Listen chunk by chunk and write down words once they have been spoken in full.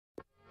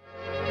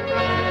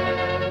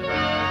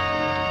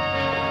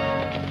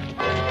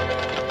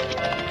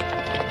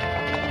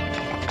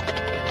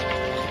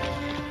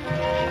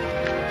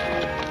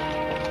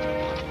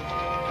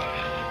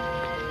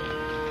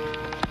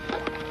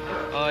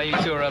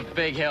a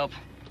big help.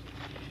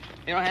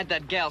 You know, I had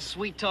that gal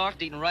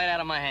sweet-talked, eating right out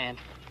of my hand.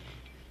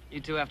 You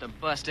two have to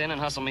bust in and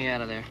hustle me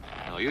out of there.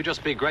 No, you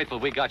just be grateful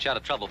we got you out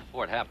of trouble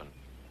before it happened.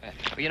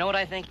 Well, you know what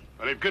I think?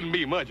 Well, it couldn't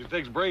be much. It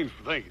takes brains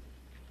for thinking.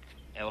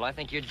 Yeah, well, I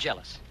think you're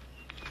jealous.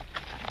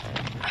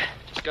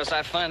 Just because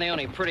I find the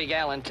only pretty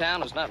gal in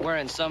town who's not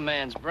wearing some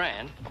man's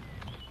brand.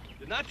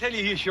 Didn't I tell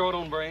you he's short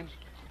on brains?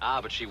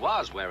 Ah, but she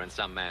was wearing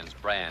some man's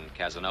brand,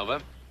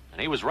 Casanova.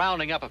 And he was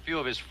rounding up a few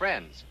of his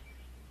friends.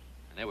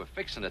 And they were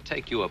fixing to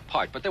take you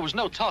apart, but there was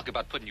no talk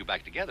about putting you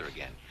back together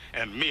again.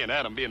 And me and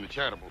Adam, being the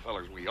charitable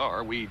fellers we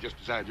are, we just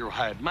decided your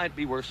hide might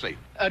be worth saving.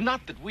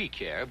 Not that we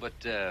care, but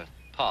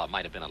Pa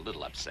might have been a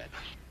little upset.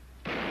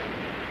 It's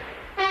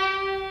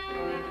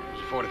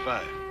a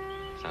 45.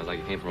 Sounds like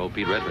it came from old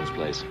Pete Redmond's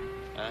place.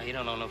 You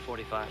don't know no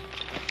 45.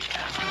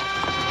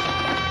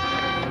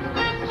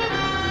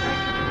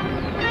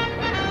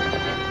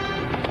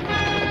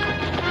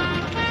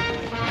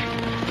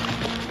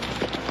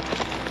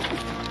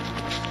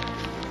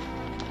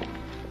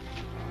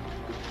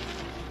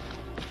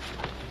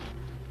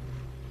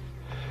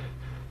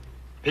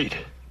 Pete.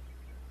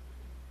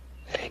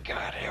 They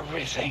got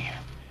everything.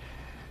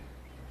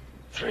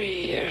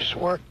 3 years'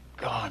 work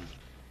gone.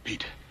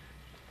 Pete,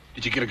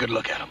 did you get a good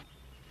look at him?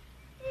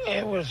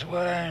 They was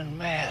wearing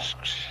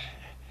masks.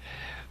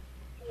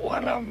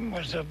 One of them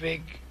was a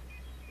big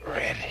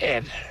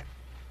redhead.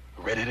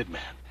 A red-headed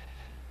man.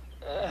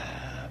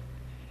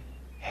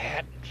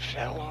 Hat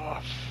fell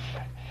off.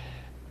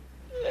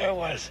 There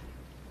was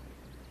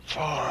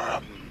 4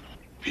 of them.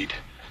 Pete,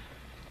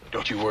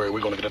 don't you worry.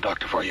 We're going to get a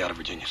doctor for you out of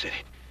Virginia City.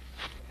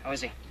 How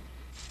is he?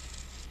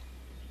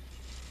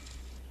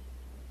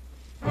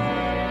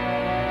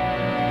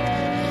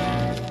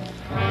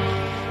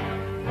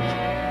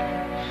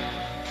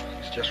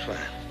 He's just fine.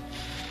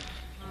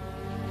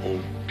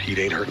 Old Pete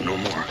ain't hurting no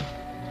more.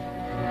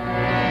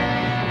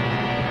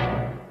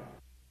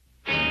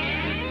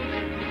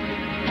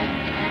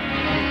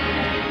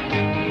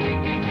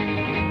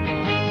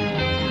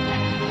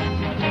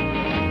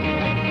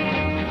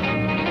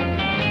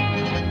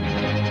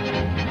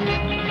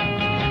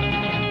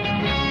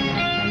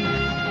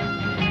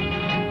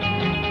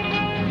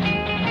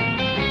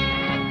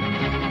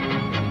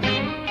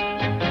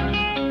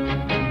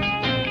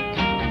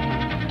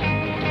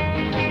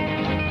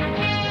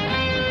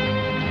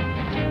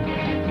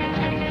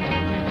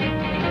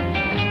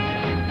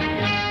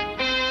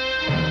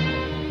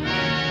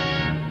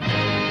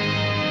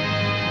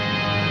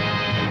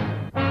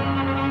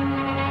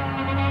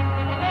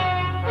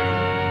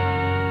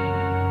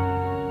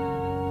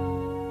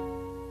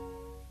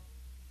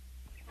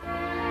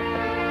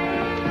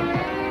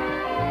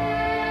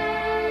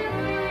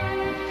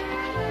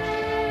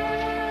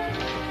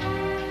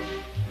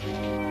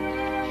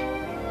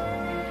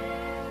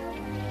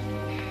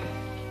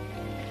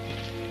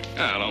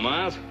 Hello,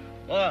 Miles.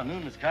 Oh,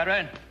 noon, Mr.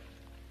 Cartwright.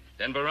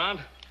 Denver around?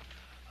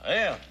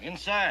 Yeah,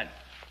 inside.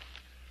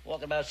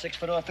 Walking about 6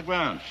 foot off the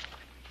ground.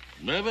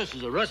 Nervous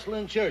as a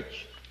rustling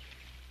church.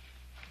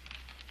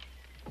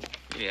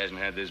 He hasn't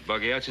had this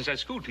buggy out since that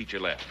school teacher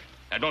left.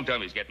 Now, don't tell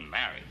me he's getting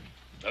married.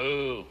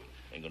 Oh,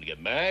 ain't gonna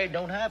get married,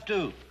 don't have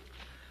to.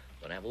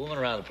 Gonna have a woman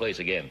around the place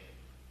again.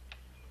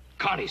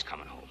 Connie's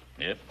coming home.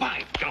 Yep.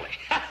 By golly.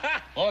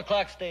 4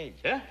 o'clock stage.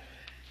 Yeah?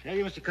 Tell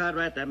you, Mr.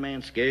 Cartwright, that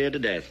man's scared to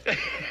death.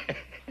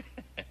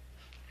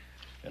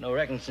 You know,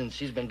 reckon since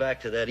she's been back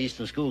to that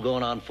Eastern school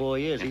going on 4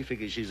 years, he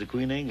figures she's the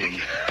Queen of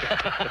England.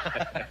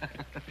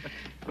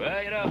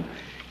 Well, you know,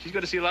 she's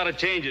going to see a lot of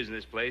changes in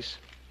this place.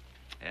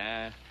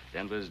 Yeah,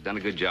 Denver's done a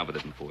good job with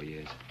it in 4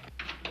 years.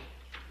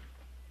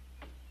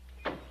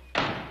 Oh,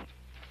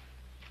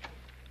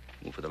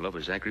 for the love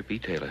of Zachary P.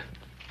 Taylor.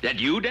 That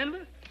you,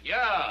 Denver?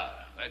 Yeah,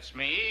 that's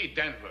me,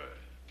 Denver.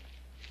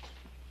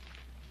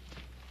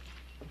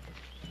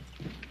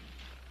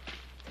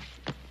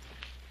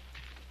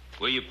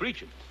 Where you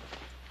preaching?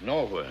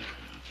 Nowhere.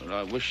 But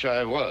I wish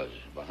I was.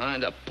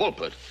 Behind a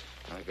pulpit,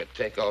 I could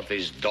take off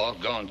these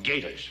doggone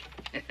gaiters.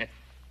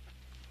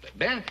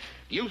 Ben,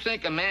 you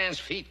think a man's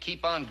feet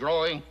keep on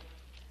growing?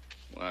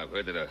 Well, I've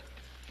heard that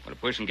when a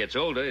person gets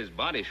older, his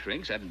body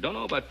shrinks. I don't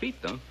know about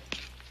feet, though.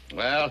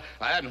 Well,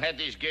 I haven't had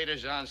these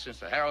gaiters on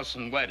since the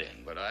Harrelson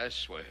wedding, but I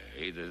swear,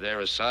 either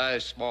they're a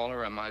size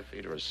smaller or my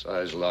feet are a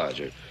size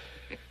larger.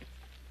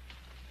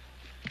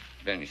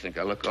 Ben, you think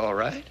I look all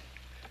right?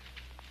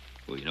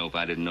 Well, you know, if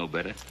I didn't know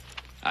better,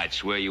 I'd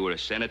swear you were a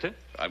senator.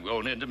 I'm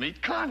going in to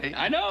meet Connie.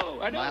 I know.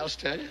 Miles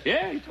tell you?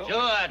 Yeah, he told me.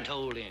 Sure, I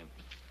told him.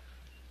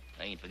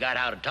 I ain't forgot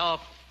how to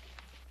talk.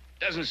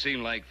 Doesn't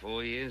seem like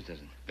 4 years, does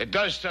it? It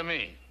does to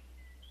me.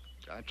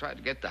 I tried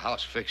to get the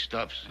house fixed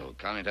up so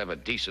Connie'd have a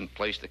decent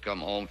place to come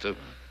home to.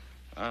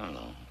 I don't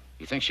know.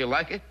 You think she'll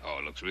like it? Oh,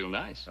 it looks real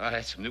nice. I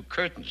had some new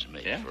curtains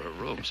made for a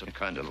room, some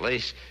kind of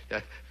lace.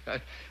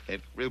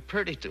 It's real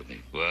pretty to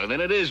me. Well, then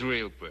it is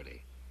real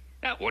pretty.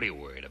 Now, what are you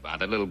worried about?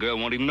 That little girl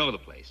won't even know the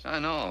place. I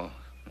know,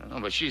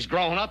 but she's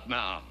grown up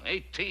now.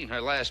 18,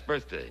 her last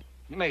birthday.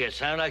 You make it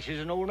sound like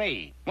she's an old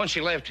maid. When she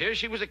left here,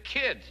 she was a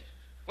kid.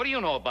 What do you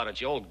know about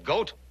it, you old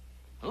goat?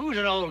 Who's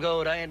an old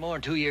goat? I ain't more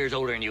than 2 years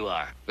older than you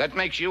are. That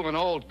makes you an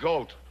old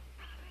goat.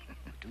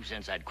 2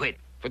 cents, I'd quit.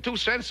 For 2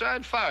 cents,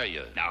 I'd fire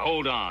you. Now,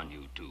 hold on,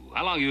 you two.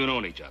 How long you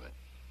known each other?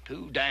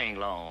 Too dang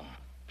long.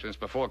 Since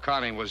before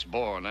Connie was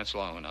born, that's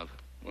long enough.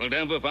 Well,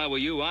 Denver, if I were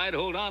you, I'd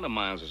hold on to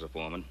Miles as a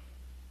foreman.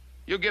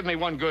 You give me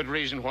one good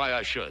reason why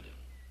I should.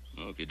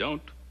 Well, if you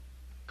don't,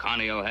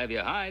 Connie'll have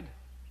you hide.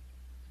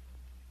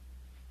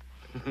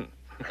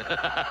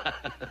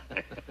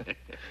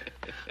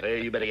 Well,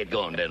 you better get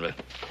going, Denver.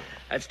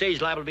 That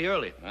stage liable to be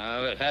early.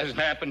 It hasn't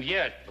happened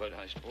yet, but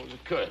I suppose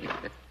it could.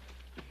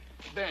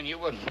 Ben, you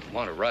wouldn't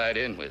want to ride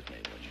in with me,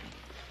 would you?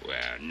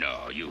 Well,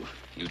 no,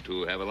 you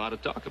two have a lot to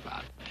talk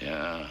about.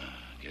 Yeah,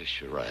 I guess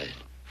you're right.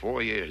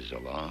 4 years is a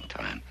long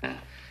time.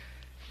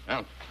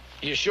 Now,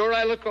 you sure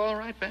I look all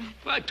right, Ben?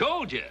 Well, I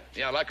told you.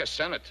 Yeah, like a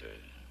senator.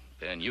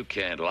 Ben, you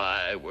can't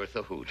lie worth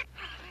a hoot.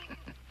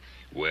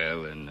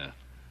 Well, and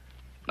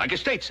like a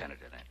state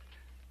senator, then.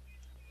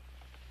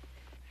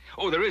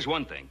 Oh, there is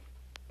one thing.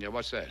 Yeah,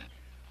 what's that?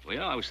 Well, you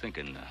know, I was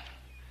thinking,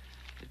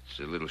 it's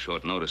a little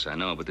short notice, I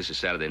know, but this is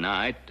Saturday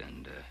night,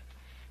 and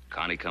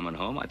Connie coming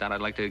home. I thought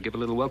I'd like to give a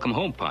little welcome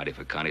home party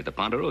for Connie at the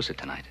Ponderosa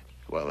tonight.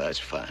 Well, that's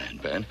fine,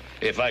 Ben.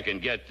 If I can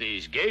get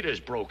these gators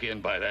broke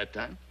in by that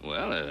time.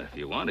 Well, if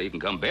you want to, you can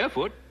come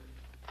barefoot.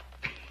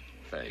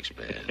 Thanks,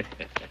 Ben.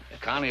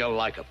 Connie'll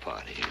like a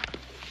party.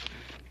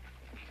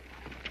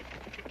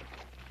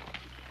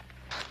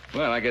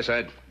 Well, I guess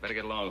I'd better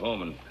get along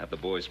home and have the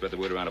boys spread the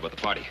word around about the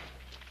party.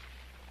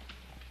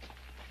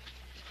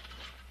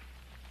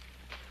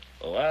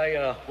 Oh,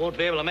 I won't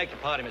be able to make the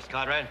party, Mr.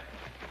 Conrad.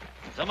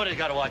 Somebody's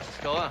got to watch the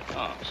store.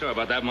 Oh, sorry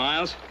about that,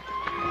 Miles.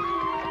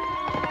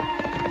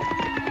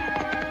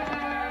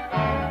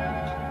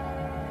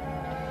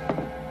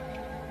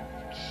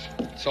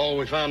 That's all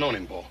we found on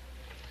him, Paul.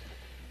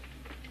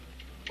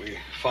 We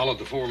followed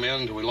the 4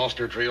 men until we lost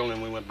their trail, and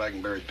then we went back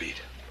and buried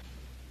Pete.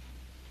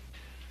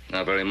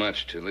 Not very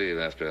much to leave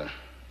after a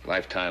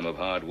lifetime of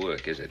hard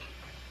work, is it?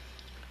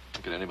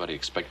 What could anybody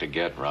expect to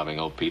get robbing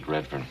old Pete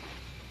Redfern?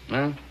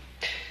 Well,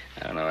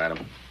 I don't know,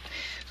 Adam.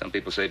 Some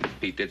people say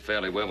Pete did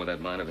fairly well with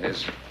that mine of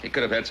his. He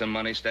could have had some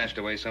money stashed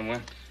away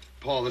somewhere.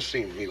 Paul, this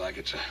seems to me like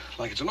it's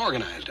an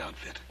organized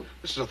outfit.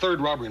 This is the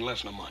 3rd robbery in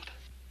less than a month.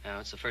 No,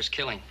 it's the first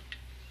killing.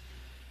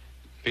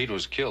 Pete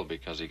was killed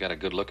because he got a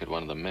good look at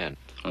one of the men.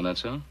 Oh,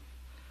 that's so?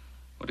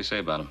 What'd he say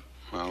about him?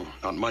 Well,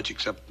 not much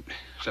except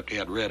he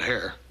had red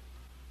hair.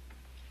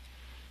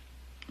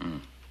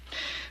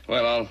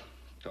 Well, I'll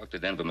talk to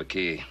Denver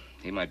McKee.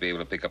 He might be able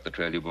to pick up the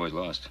trail you boys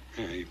lost.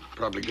 Yeah, he's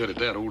probably good at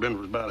that. Old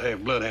Denver's about half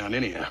bloodhound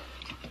anyhow.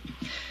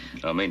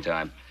 Well,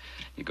 meantime,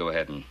 you go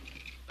ahead and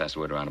pass the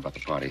word around about the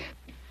party.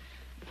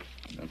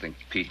 I don't think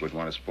Pete would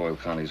want to spoil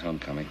Connie's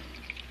homecoming.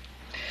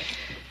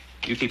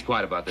 You keep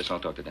quiet about this.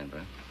 I'll talk to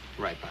Denver.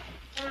 Right, Bob.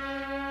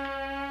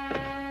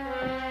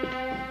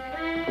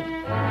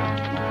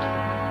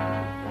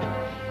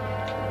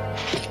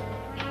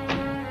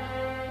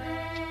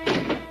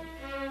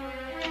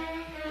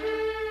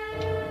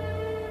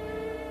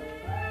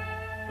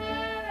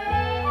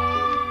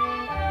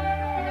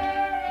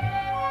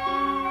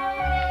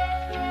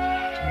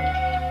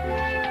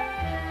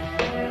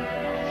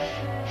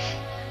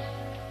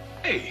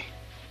 Hey,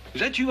 is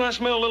that you I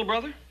smell, little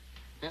brother?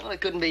 Well, it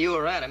couldn't be you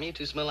or Adam. You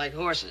two smell like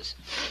horses.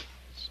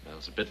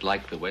 Smells a bit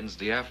like the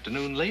Wednesday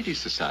afternoon ladies'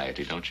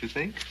 society, don't you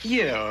think?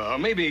 Yeah,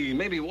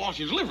 maybe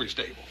Washington's livery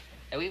stable.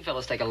 Hey, you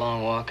fellas take a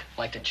long walk,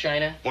 like to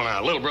China? Well,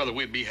 now, little brother,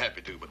 we'd be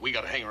happy to, but we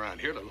got to hang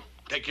around here to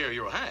take care of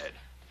your hide.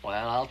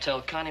 Well, I'll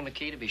tell Connie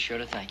McKee to be sure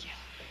to thank you.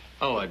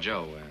 Oh,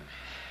 Joe,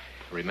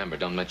 remember,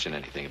 don't mention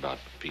anything about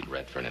Pete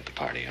Redfern at the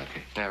party,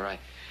 okay? Yeah, right.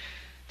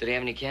 Did he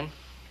have any kin?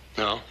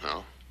 No.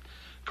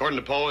 According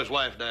to Paul, his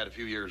wife died a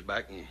few years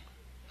back, and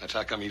that's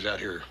how come he's out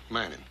here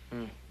mining.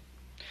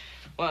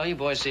 Well, you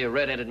boys see a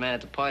red-headed man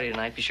at the party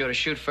tonight. Be sure to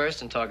shoot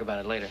first and talk about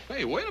it later.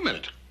 Hey, wait a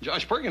minute.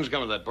 Josh Perkins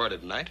coming to that party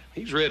tonight.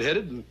 He's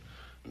red-headed and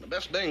the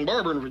best dang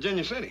barber in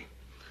Virginia City.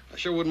 I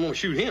sure wouldn't want to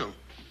shoot him.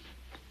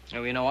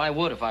 Oh, you know, I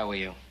would if I were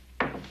you.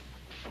 Look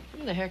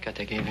at the haircut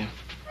they gave you.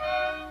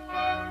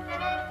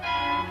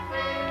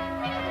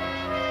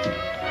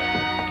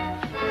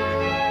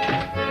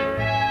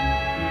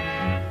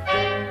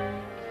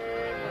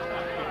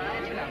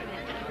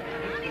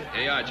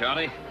 Here you are,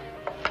 Charlie.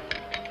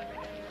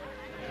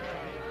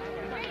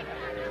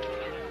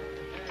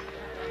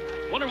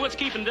 Wonder what's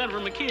keeping Denver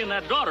McKee and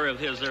that daughter of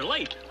his. They're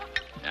late.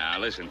 Now,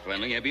 listen,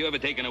 Fleming, have you ever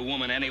taken a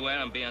woman anywhere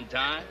and be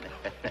untied?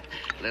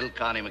 Little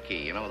Connie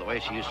McKee. You know, the way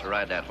she used to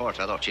ride that horse,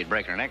 I thought she'd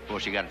break her neck before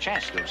she got a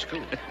chance to go to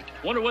school.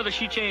 Wonder whether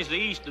she changed the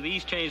East or the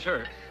East changed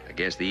her. I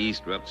guess the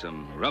East rubbed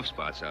some rough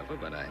spots off her,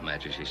 but I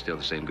imagine she's still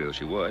the same girl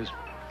she was.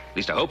 At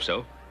least I hope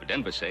so, for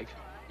Denver's sake.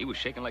 He was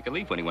shaking like a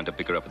leaf when he went to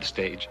pick her up at the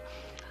stage.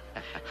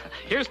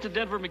 Here's to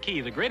Denver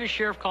McKee, the greatest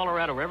sheriff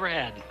Colorado ever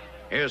had.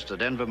 Here's to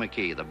Denver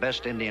McKee, the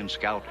best Indian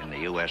scout in the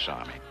U.S.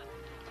 Army.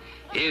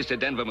 Here's to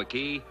Denver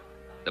McKee,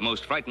 the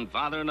most frightened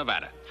father in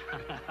Nevada.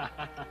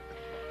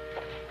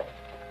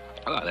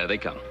 Oh, there they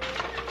come.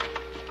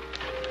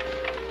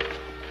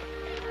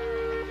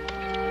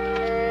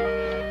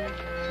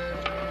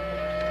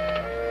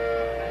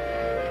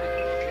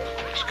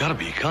 It's gotta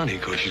be Connie,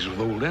 because she's with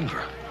old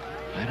Denver.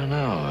 I don't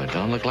know. It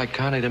don't look like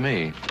Connie to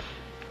me.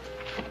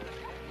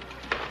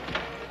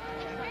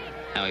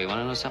 Now, you want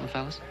to know something,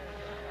 fellas?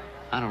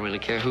 I don't really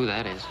care who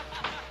that is.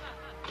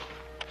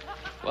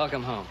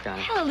 Welcome home,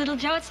 Connie. Hello, little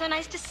Joe. It's so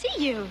nice to see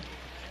you.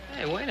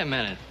 Hey, wait a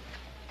minute.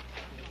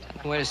 Is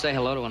that the way to say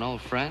hello to an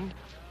old friend?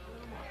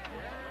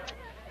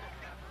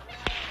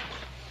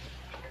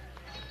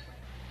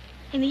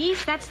 In the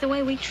East, that's the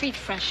way we treat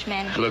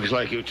freshmen. Looks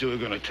like you two are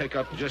going to take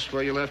up just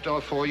where you left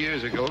off 4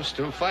 years ago,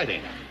 still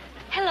fighting.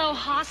 Hello,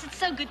 Hoss. It's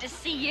so good to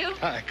see you.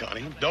 Hi,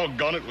 Connie.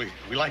 Doggone it, we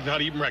like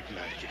not even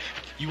recognize you.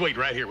 You wait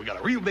right here. We got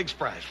a real big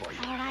surprise for you.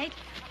 All right.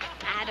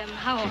 Adam,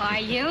 how are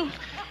you?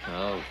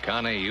 Oh,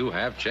 Connie, you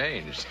have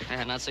changed.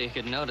 Yeah, not so you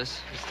could notice.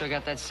 You still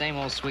got that same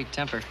old sweet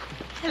temper.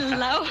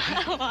 Hello,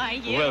 how are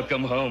you?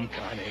 Welcome home,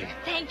 Connie.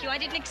 Thank you. I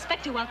didn't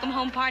expect a welcome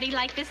home party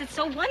like this. It's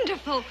so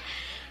wonderful.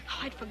 Oh,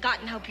 I'd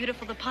forgotten how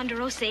beautiful the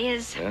Ponderosa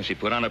is. Well, she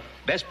put on her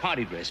best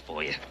party dress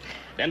for you.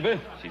 Denver,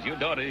 she's your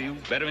daughter. You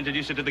better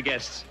introduce her to the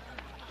guests.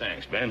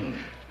 Thanks, Ben.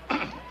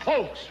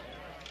 Folks,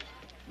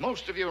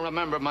 most of you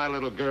remember my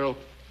little girl,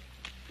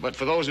 but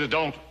for those who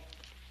don't,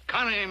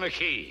 Connie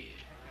McKee.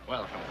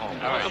 Welcome home.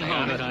 Welcome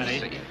home,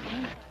 Connie.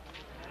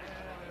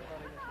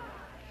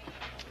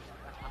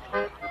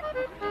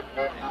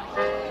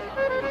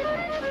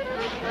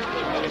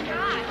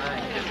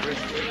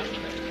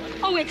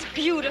 Oh, it's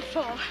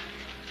beautiful.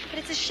 But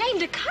it's a shame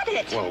to cut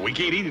it. Well, we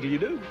can't eat it till you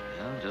do.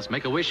 Well, just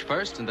make a wish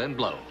first and then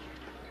blow.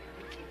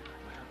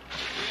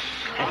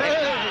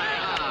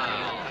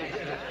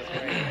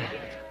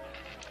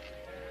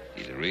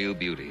 She's a real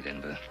beauty,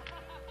 Denver.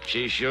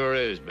 She sure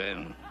is,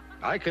 Ben.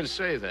 I can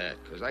say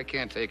that, because I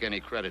can't take any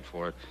credit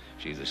for it.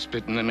 She's the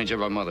spitting image of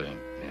her mother.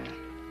 Yeah.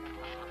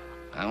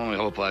 I only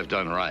hope I've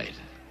done right.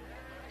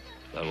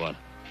 About what?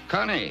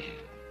 Connie,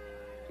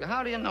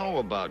 how do you know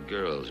about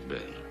girls,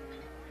 Ben?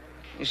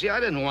 You see, I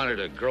didn't want her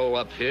to grow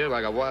up here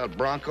like a wild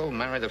bronco,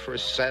 marry the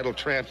first saddle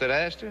tramp that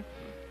asked her,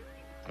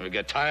 or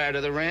get tired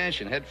of the ranch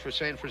and head for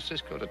San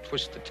Francisco to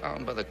twist the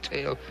town by the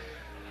tail.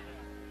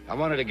 I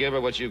wanted to give her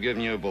what you've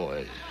given your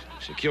boys.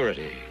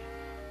 Security,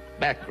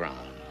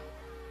 background.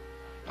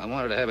 I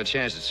wanted to have a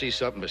chance to see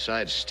something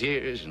besides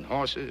steers and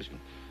horses and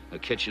a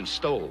kitchen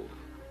stove.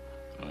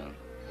 Well,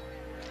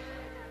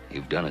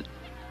 you've done it.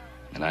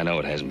 And I know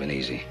it hasn't been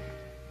easy.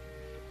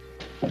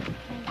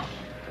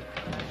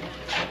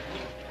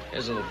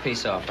 Here's a little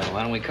peace offering.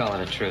 Why don't we call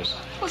it a truce?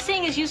 Well,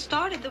 seeing as you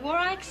started the war,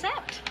 I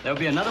accept. There'll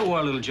be another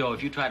war, little Joe,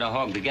 if you try to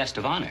hog the guest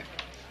of honor.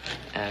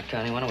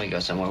 Connie, why don't we go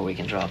somewhere where we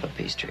can draw up a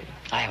peace treaty?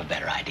 I have a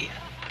better idea.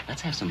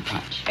 Let's have some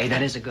punch. Hey,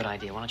 that is a good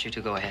idea. Why don't you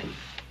two go ahead?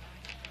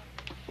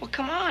 Well,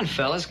 come on,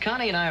 fellas.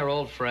 Connie and I are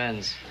old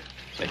friends.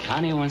 But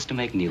Connie wants to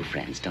make new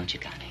friends, don't you,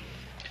 Connie?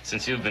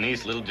 Since you've been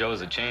east, little Joe's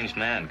a changed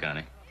man,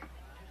 Connie.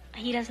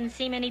 He doesn't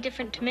seem any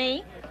different to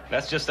me.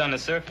 That's just on the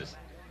surface.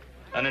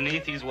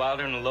 Underneath, he's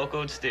wilder than a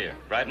locoed steer.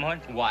 Right, Mort?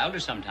 Wilder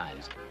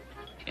sometimes.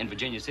 In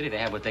Virginia City, they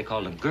have what they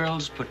call the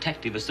Girls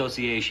Protective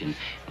Association.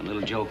 When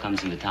little Joe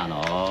comes into town,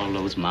 all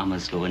those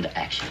mamas go into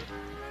action.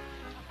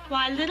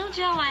 Why, little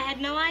Joe, I had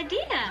no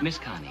idea. Miss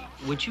Connie,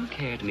 would you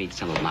care to meet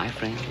some of my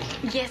friends?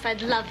 Yes,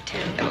 I'd love to.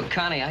 Oh,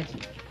 Connie, I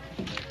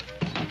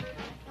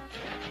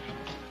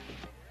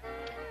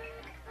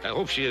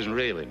hope she isn't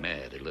really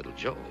mad at little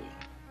Joe.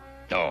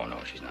 No,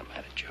 no, she's not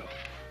mad at Joe.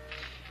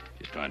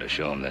 She's trying to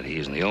show him that he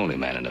isn't the only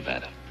man in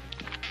Nevada.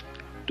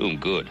 Do him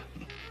good.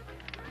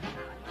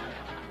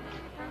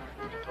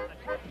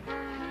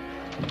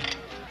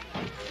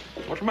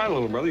 What's the matter,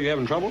 little brother? You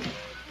having trouble?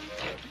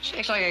 she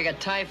acts like I got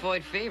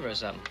typhoid fever or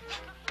something.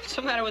 What's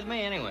the matter with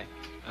me, anyway?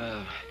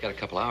 Got a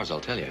couple hours, I'll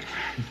tell you.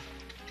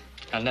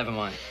 Never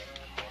mind.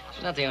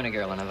 She's not the only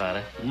girl in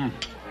Nevada.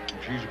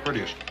 She's the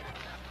prettiest.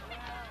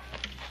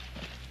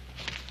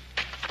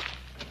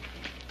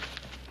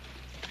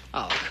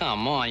 Oh,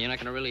 come on. You're not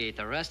going to really eat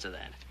the rest of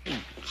that.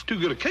 It's too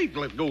good a cake to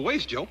let go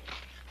waste, Joe.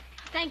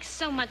 Thanks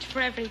so much for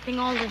everything,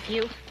 all of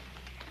you.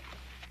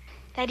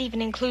 That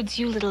even includes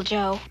you, little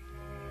Joe.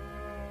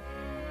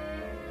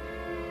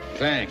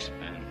 Thanks,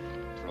 Ben.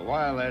 For a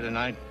while there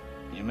tonight,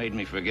 you made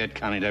me forget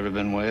Connie'd ever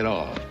been way at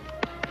all.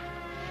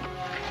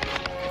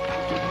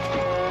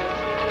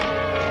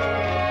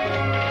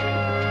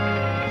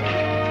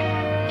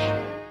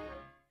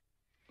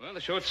 Well,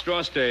 the short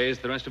straw stays.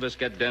 The rest of us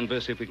get Denver,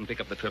 see if we can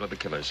pick up the trail of the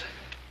killers.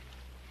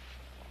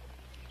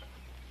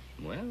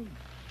 Well,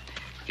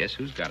 guess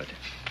who's got it?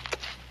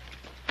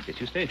 Guess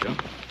you stay, Joe.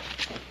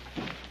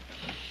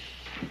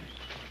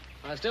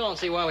 I still don't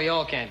see why we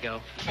all can't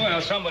go.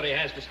 Well, somebody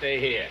has to stay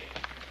here.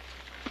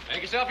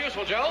 Make yourself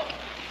useful, Joe.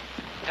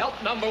 Help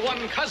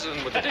 #1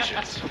 cousin with the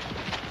dishes.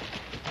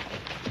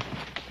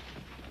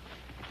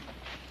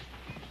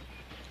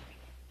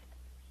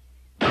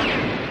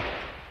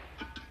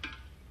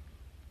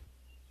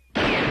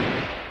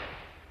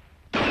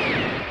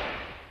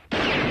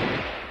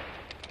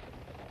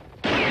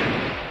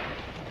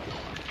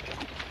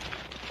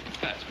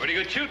 That's pretty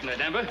good shooting there,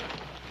 Denver.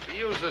 We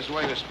use this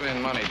way to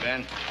spend money,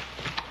 Ben.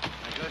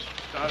 I just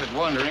started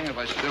wondering if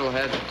I still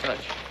had the touch.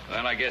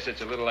 Well, I guess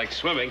it's a little like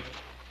swimming.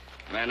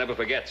 Man never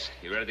forgets.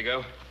 You ready to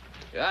go?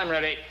 Yeah, I'm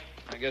ready.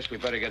 I guess we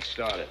better get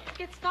started.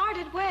 Get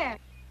started where?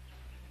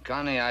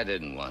 Connie, I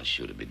didn't want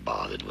you to be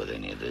bothered with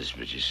any of this,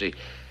 but you see,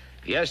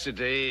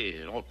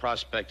 yesterday, an old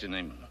prospector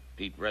named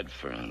Pete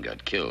Redfern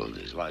got killed,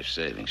 his life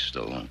savings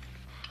stolen.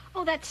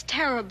 Oh, that's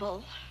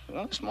terrible.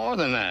 Well, it's more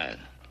than that.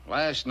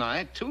 Last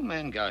night, 2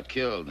 men got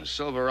killed, and the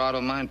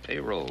Silverado mine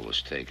payroll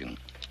was taken.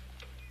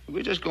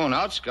 We're just going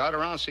out, scout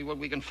around, see what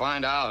we can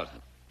find out.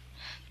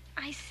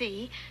 I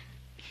see.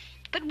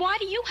 But why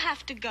do you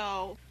have to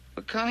go?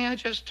 But, Connie, I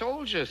just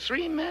told you,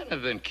 3 men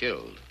have been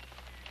killed.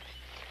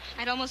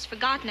 I'd almost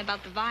forgotten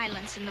about the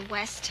violence in the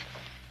West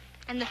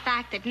and the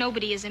fact that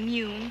nobody is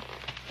immune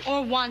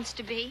or wants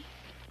to be.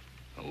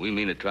 Well, we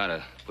mean to try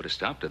to put a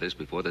stop to this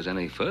before there's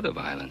any further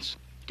violence.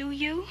 Do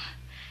you?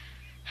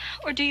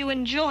 Or do you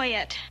enjoy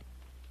it?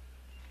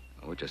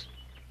 We're just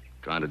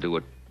trying to do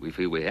what we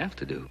feel we have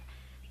to do.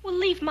 Well,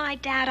 leave my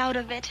dad out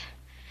of it.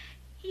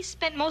 He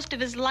spent most of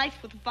his life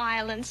with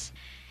violence.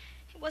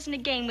 It wasn't a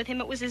game with him.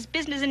 It was his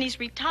business, and he's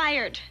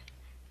retired.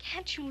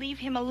 Can't you leave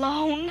him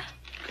alone?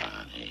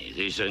 Connie,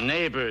 these are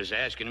neighbors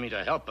asking me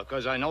to help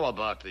because I know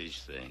about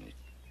these things.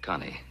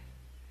 Connie,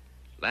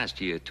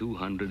 last year,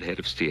 200 head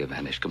of steer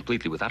vanished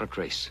completely without a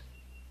trace.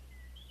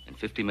 And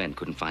 50 men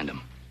couldn't find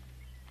them.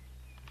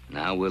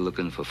 Now we're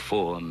looking for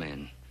 4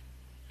 men.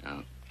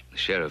 Now, the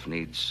sheriff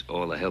needs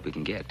all the help he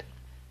can get.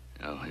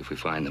 Now, if we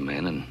find the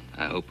men, and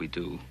I hope we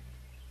do,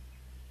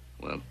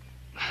 well,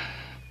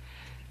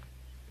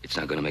 it's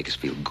not going to make us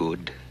feel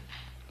good.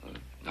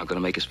 Not going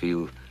to make us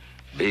feel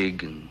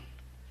big and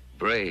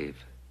brave.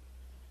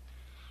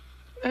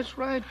 That's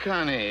right,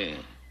 Connie.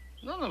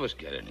 None of us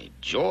get any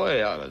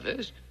joy out of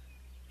this.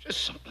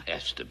 Just something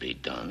has to be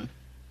done.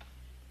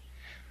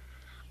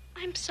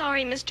 I'm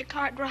sorry, Mr.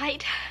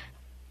 Cartwright.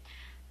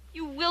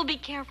 You will be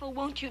careful,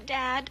 won't you,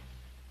 Dad?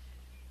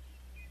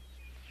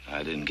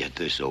 I didn't get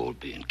this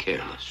old being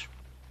careless.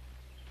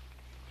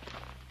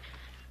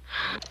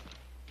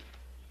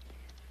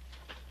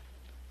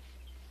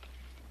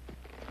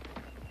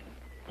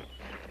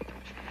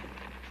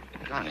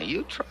 Connie,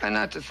 you try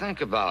not to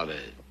think about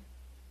it.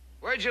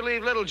 Where'd you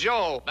leave little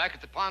Joe? Back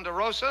at the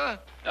Ponderosa?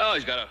 Oh,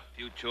 he's got a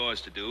few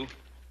chores to do.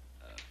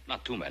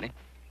 Not too many.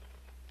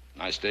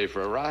 Nice day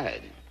for a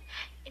ride.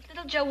 If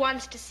little Joe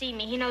wants to see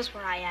me, he knows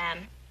where I am.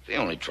 The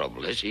only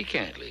trouble is he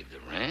can't leave the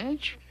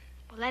ranch.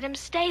 Well, let him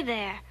stay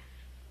there.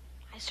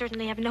 I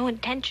certainly have no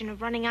intention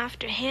of running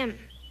after him.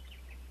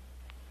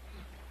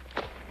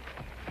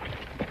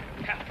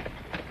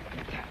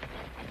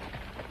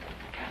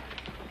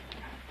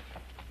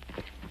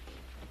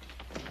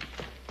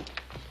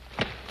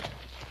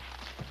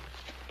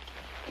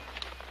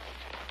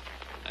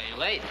 Are you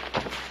late?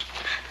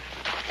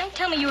 Don't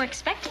tell me you were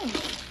expecting me.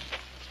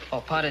 Oh,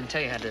 Pa didn't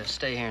tell you I had to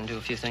stay here and do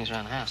a few things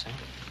around the house, huh?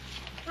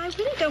 I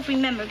really don't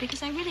remember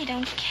because I really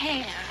don't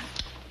care.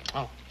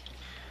 Oh.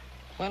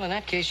 Well, in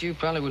that case, you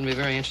probably wouldn't be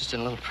very interested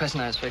in a little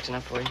present I was fixing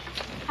up for you.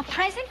 A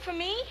present for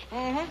me?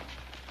 Mm-hmm.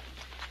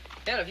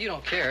 Yeah, if you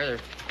don't care, there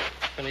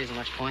really isn't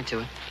much point to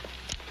it.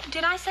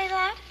 Did I say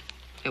that?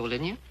 Yeah, well,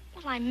 didn't you?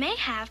 Well, I may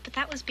have, but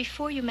that was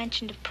before you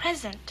mentioned a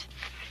present.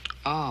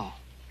 Oh.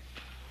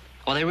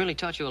 Well, they really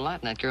taught you a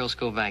lot in that girls'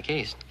 school back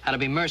east. How to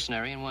be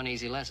mercenary in one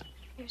easy lesson.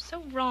 You're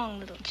so wrong,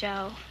 little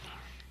Joe.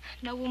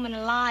 No woman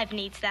alive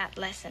needs that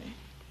lesson.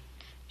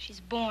 She's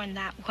born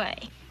that way.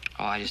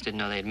 Oh, I just didn't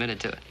know they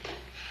admitted to it.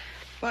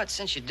 But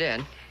since you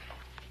did,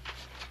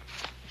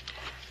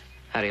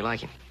 how do you like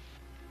him?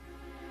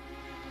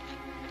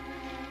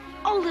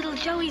 Oh, little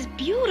Joe, he's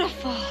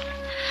beautiful.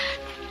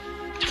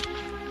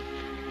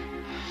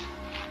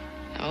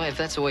 Well, if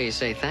that's the way you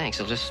say thanks,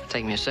 it'll just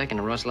take me a second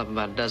to rustle up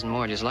about a dozen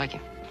more just like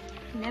him.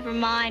 Never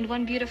mind.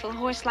 One beautiful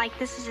horse like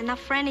this is enough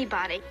for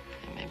anybody.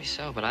 Maybe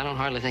so, but I don't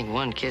hardly think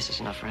one kiss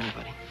is enough for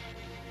anybody.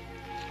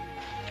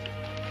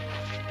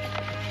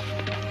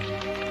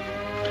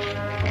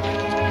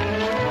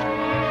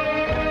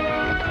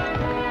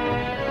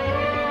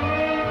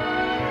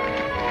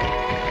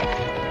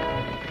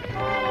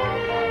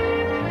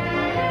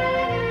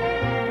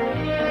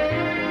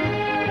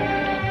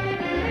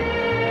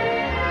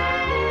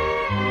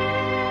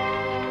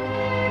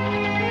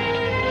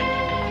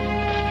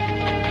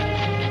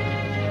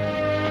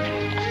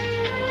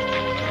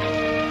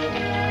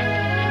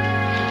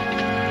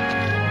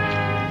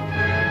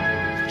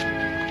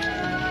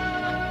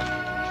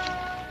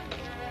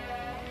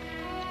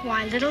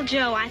 Why, little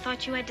Joe, I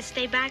thought you had to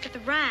stay back at the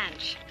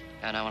ranch.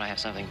 I know when I have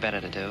something better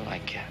to do,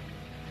 like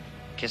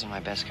kissing my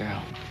best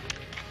girl.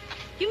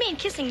 You mean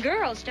kissing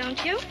girls,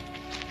 don't you?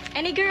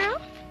 Any girl?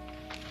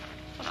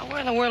 Well, now, where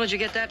in the world did you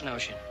get that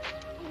notion?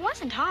 It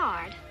wasn't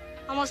hard.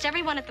 Almost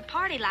everyone at the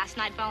party last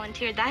night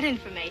volunteered that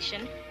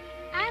information.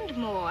 And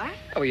more.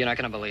 Oh, you're not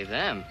going to believe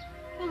them.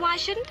 Well, why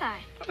shouldn't I?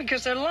 Well,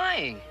 because they're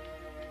lying.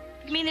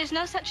 You mean there's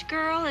no such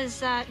girl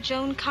as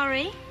Joan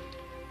Curry?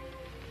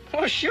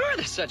 Well, sure,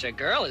 there's such a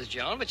girl as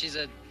Joan, but she's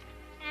a...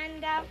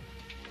 And, how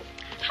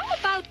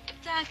about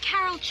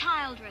Carol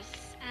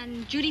Childress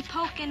and Judy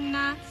Polk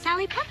and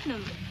Sally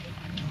Putnam?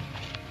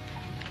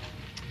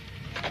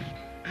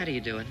 How do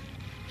you do it?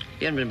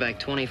 You haven't been back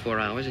 24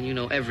 hours, and you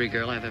know every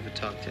girl I've ever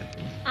talked to.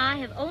 I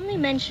have only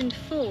mentioned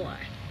 4.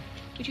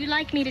 Would you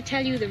like me to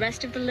tell you the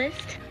rest of the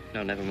list?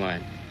 No, never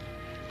mind.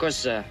 Of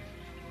course, you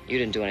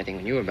didn't do anything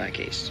when you were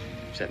back east,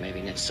 except maybe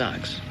knit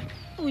socks.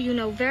 Oh, you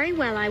know very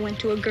well I went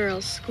to a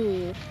girls'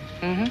 school.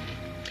 Mm-hmm.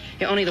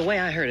 Yeah, only the way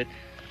I heard it,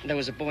 there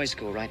was a boys'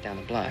 school right down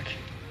the block.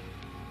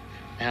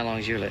 How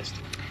long's your list?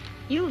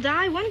 You'll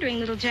die wondering,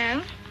 little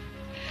Joe.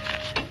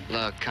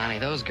 Look, Connie,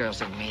 those girls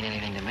didn't mean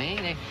anything to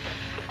me.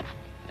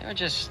 They were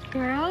just...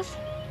 Girls?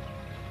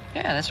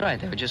 Yeah, that's right.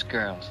 They were just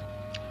girls.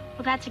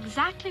 Well, that's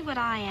exactly what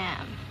I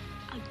am.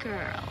 A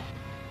girl.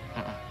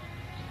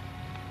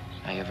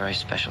 Now, you're a very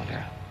special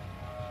girl.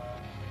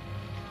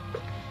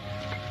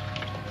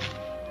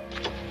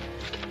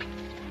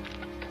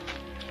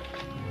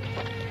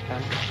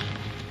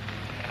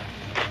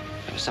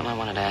 There was something I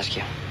wanted to ask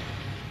you.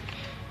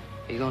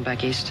 Are you going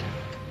back east?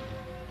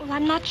 Well,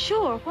 I'm not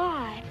sure.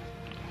 Why?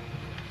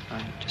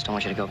 I just don't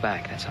want you to go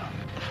back, that's all.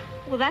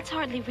 Well, that's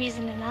hardly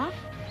reason enough.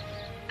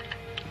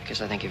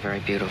 Because I think you're very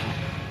beautiful.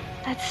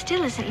 That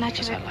still isn't much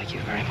of Because it. I like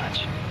you very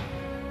much.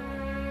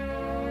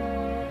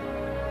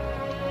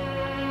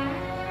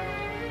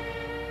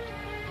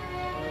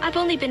 I've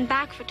only been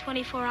back for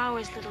 24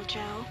 hours, little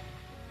Joe.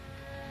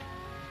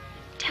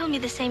 Tell me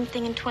the same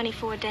thing in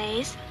 24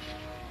 days.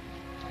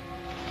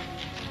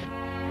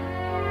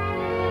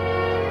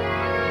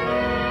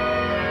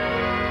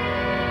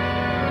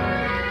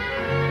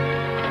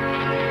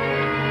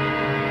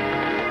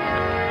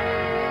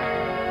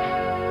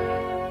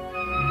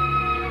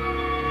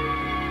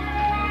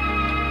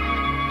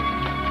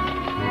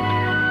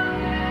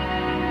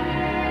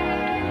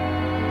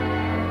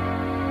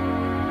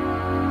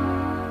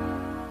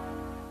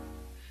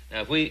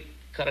 Now, if we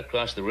cut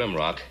across the rim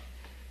rock,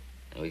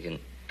 we can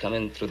come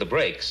in through the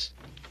breaks.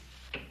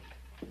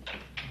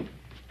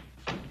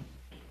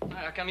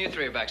 How come you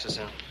 3 are back so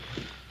soon?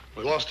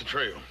 We lost the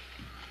trail.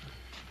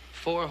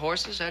 4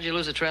 horses? How'd you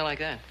lose a trail like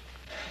that?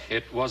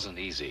 It wasn't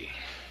easy.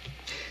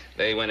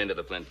 They went into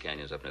the Flint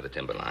Canyons up near the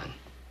timberline.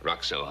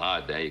 Rock's so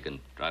hard there, you can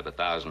drive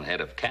 1,000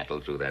 head of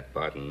cattle through that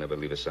part and never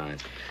leave a sign.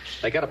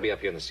 They gotta be up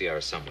here in the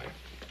Sierra somewhere.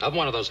 Up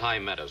one of those high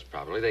meadows,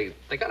 probably.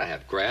 They gotta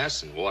have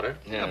grass and water.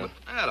 Yeah, but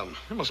Adam,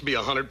 there must be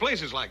 100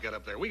 places like that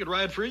up there. We could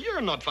ride for a year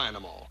and not find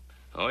them all.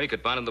 Oh, you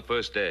could find them the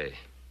first day.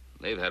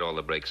 They've had all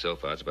the breaks so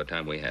far. It's about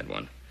time we had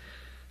one.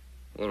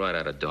 We'll ride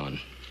out at dawn.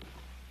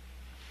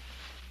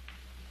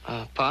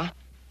 Pa?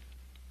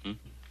 Hmm?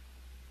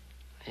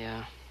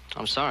 Yeah,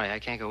 I'm sorry. I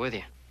can't go with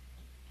you.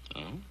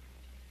 Oh?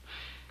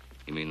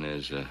 You mean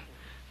there's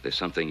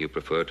something you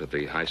prefer to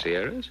the high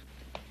Sierras?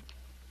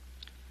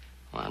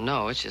 Well,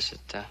 no, it's just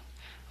that,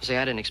 see,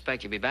 I didn't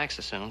expect you'd be back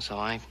so soon, so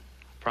I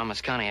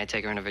promised Connie I'd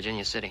take her into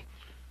Virginia City.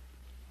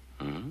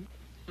 Hmm?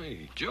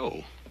 Hey,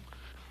 Joe,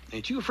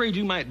 ain't you afraid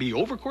you might be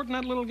overcourting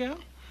that little gal?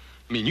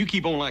 I mean, you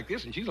keep on like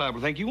this, and she's liable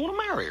to think you want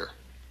to marry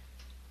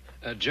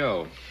her.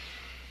 Joe,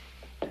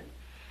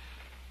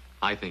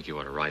 I think you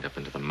ought to ride up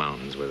into the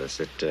mountains with us.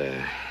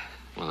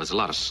 Well, there's a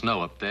lot of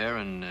snow up there,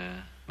 and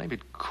maybe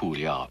it'd cool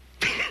you off.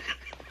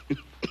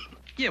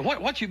 Yeah,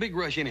 what's your big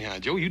rush anyhow,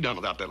 Joe? You done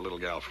without that little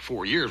gal for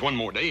 4 years. One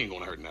more day ain't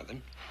gonna hurt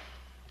nothing.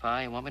 Pa,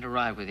 you want me to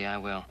ride with you? I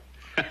will.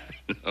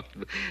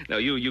 No,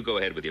 you go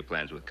ahead with your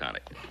plans with Connie.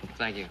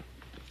 Thank you.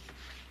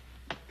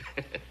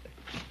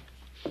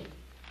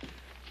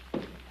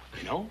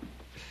 You know,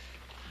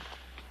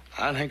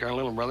 I think our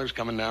little brother's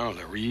coming down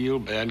with a real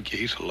bad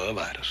case of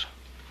lovitis.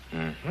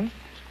 Mm-hmm.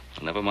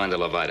 Never mind the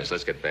lovitis.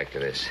 Let's get back to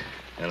this.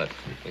 Now, look,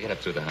 we get up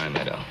through the high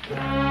meadow.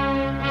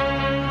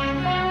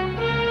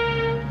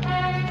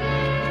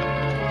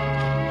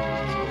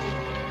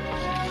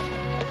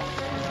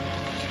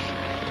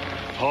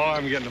 Oh,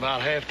 I'm getting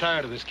about half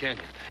tired of this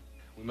canyon.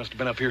 We must have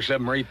been up here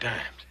 7 or 8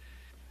 times.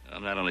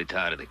 I'm not only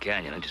tired of the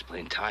canyon, I'm just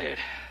plain tired.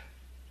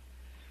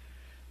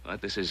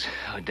 But this is...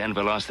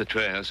 Denver lost the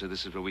trail, so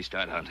this is where we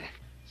start hunting.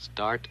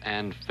 Start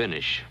and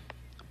finish.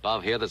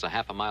 Above here, there's a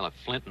half a mile of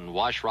flint and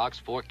wash rocks,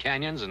 4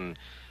 canyons, and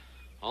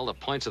all the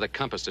points of the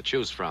compass to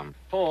choose from.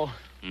 Paul,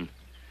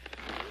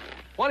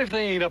 what if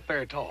they ain't up there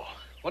at all?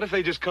 What if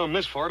they just come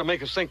this far to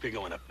make us think they're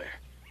going up there?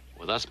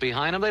 With us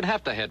behind them, they'd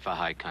have to head for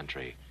high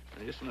country.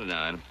 Now, just slow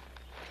down.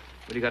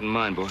 What do you got in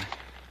mind, boy?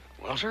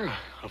 Well, sir,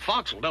 a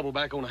fox will double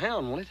back on a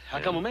hound, won't it? How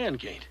come a man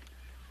can't?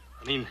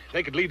 I mean,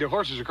 they could lead their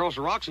horses across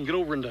the rocks and get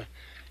over into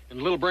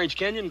Little Branch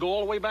Canyon and go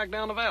all the way back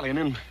down the valley and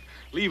then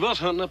leave us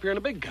hunting up here in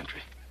the big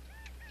country.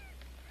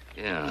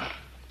 Yeah.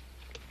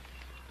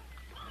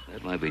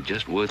 That might be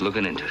just worth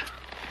looking into.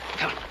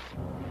 Come on.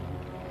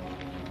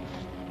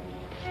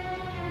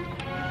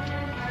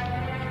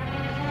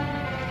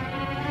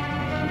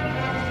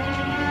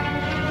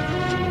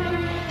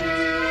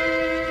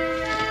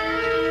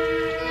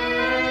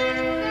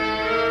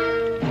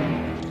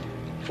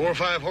 Four or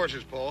 5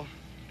 horses, Paul.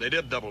 They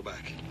did double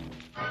back.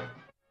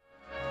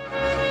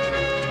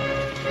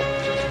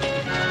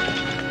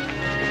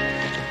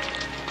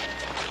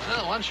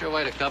 Well, one sure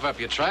way to cover up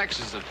your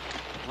tracks is to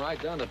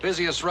ride down the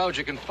busiest road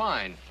you can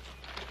find.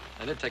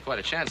 They did take quite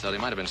a chance, though. They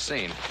might have been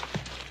seen.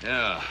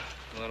 Yeah.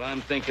 Well,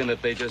 I'm thinking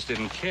that they just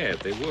didn't care if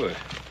they were.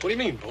 What do you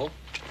mean, Paul?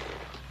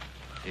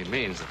 He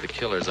means that the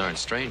killers aren't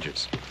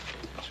strangers.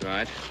 That's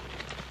right.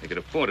 They could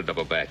afford to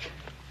double back.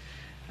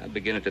 I'm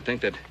beginning to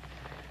think that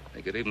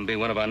they could even be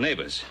one of our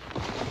neighbors.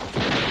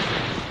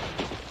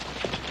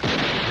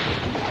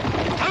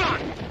 Come on!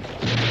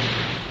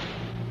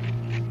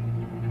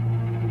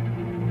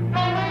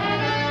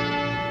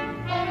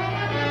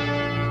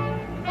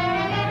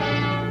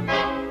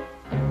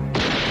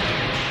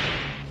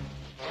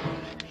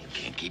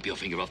 Can't keep your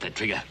finger off that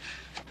trigger.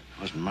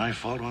 Wasn't my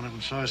fault one of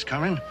them saw us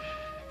coming.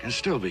 Can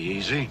still be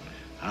easy.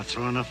 I'll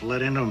throw enough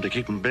lead into them to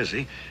keep them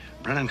busy.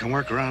 Brennan can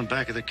work around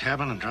back of the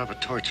cabin and drop a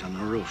torch on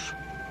the roof.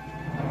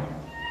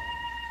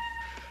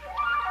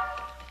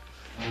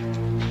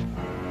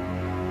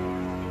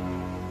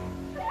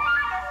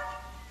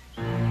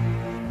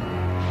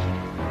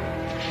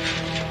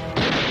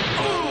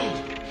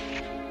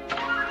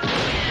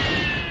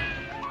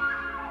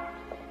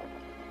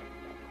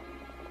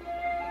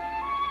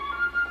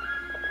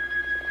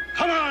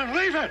 Come on,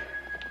 leave it!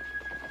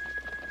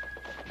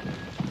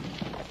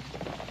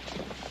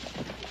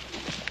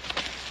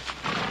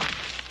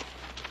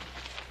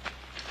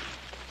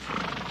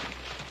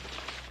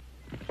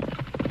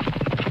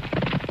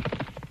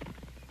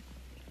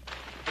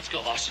 Let's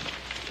go, boss.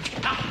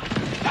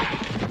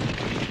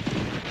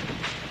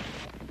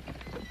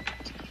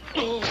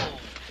 Oh.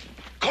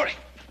 Corey.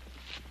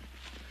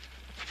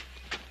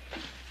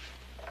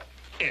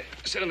 Here,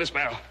 sit in this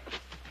barrel.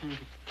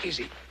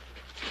 Easy.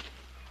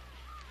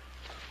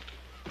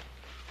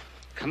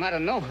 Come out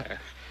of nowhere.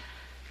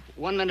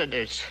 1 minute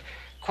it's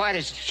quiet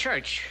as a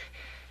church.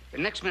 The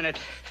next minute,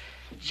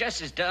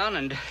 Jess is down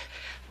and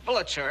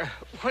bullets are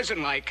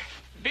whizzing like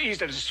bees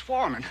that is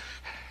swarming.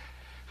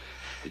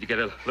 Did you get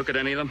a look at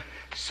any of them?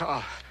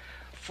 Saw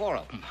 4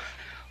 of them,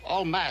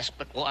 all masked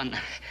but one.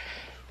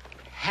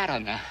 Hat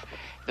on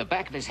the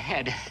back of his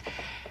head.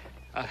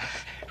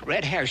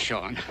 Red hair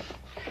showing.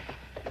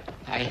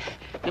 I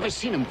never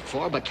seen him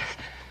before, but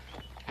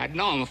I'd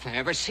know him if I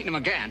ever seen him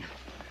again.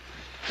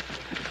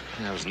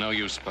 There was no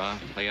use, Pa.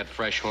 They had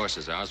fresh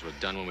horses. Ours were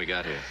done when we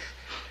got here.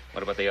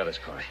 What about the others,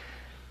 Corey?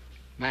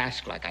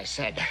 Masked, like I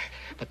said,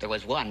 but there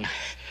was one.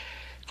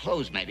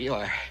 Clothes, maybe,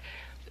 or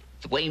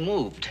the way he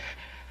moved.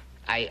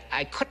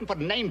 I couldn't put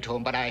a name to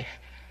him, but I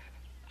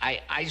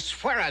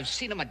swear I've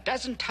seen him a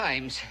dozen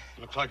times.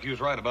 Looks like you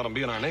was right about them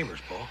being our neighbors,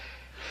 Paul.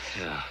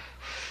 Yeah.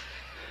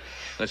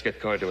 Let's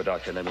get Corey to a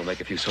doctor, and then we'll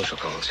make a few social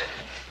calls.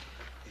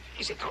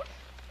 Easy, Corey.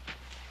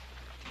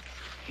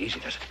 Easy,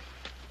 does it?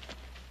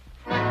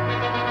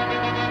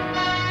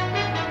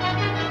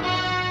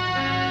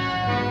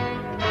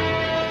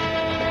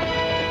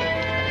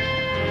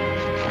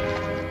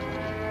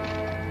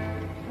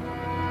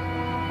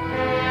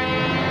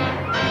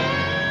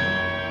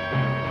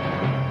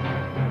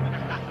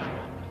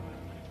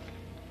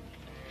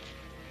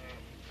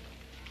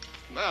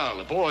 Well,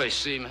 the boys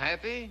seem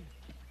happy.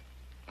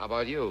 How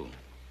about you?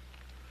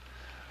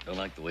 Don't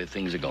like the way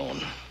things are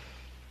going.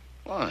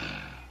 Why?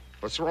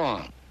 What's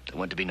wrong? There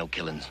weren't to be no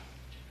killings.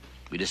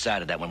 We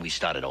decided that when we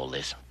started all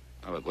this.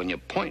 Now, look, when you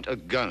point a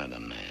gun at a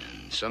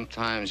man,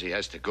 sometimes he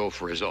has to go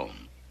for his own.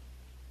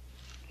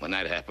 When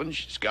that happens,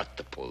 he's got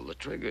to pull the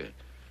trigger.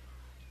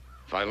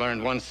 If I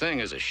learned one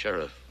thing as a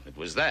sheriff, it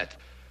was that.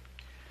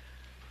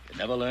 You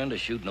never learn to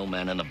shoot no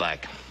man in the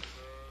back.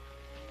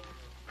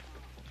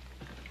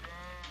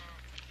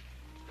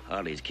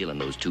 Harley's killing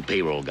those 2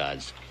 payroll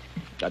guards.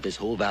 Got this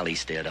whole valley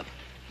stirred up.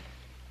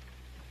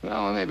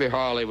 Well, maybe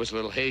Harley was a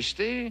little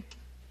hasty.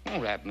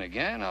 Won't happen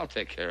again. I'll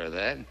take care of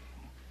that.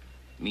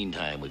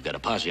 Meantime, we've got a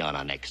posse on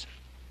our necks.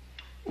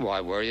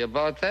 Why worry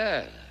about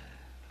that?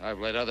 I've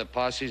led other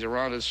posses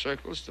around in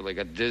circles till they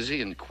got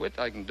dizzy and quit.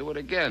 I can do it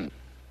again.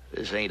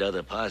 This ain't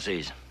other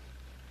posses.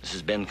 This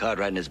is Ben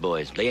Cartwright and his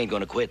boys. They ain't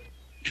gonna quit.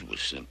 It was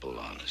simple,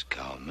 honest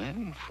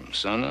cowman. From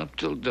sunup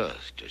till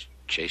dusk, just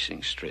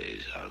chasing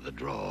strays out of the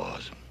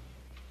draws.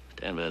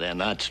 Denver, they're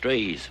not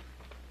strays.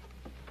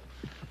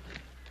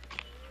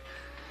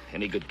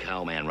 Any good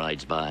cowman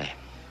rides by,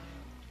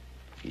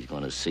 he's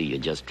gonna see you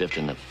just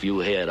drifting a few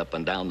head up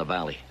and down the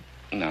valley.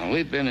 Now,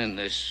 we've been in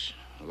this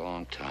a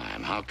long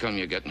time. How come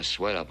you're getting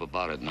sweat up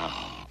about it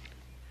now?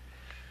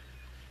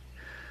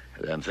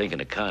 I'm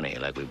thinking of Connie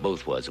like we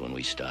both was when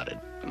we started.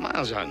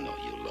 Miles, I know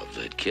you love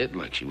that kid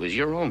like she was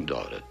your own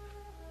daughter.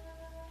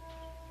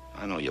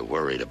 I know you're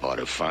worried about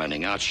her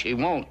finding out. She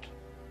won't.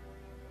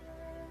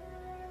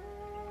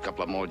 A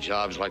couple of more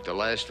jobs like the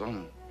last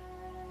one,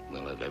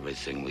 we'll have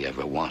everything we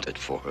ever wanted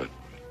for her.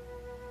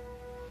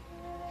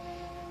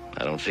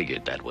 I don't figure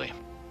it that way.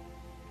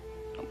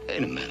 Now,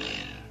 wait a minute.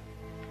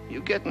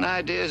 You getting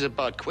ideas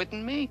about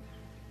quitting me?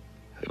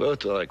 We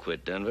both ought to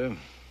quit, Denver.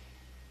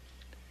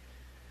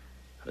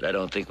 But I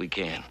don't think we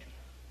can.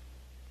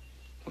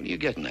 What are you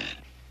getting at?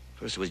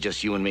 First it was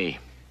just you and me.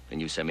 Then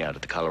you sent me out to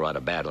the Colorado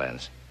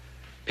Badlands.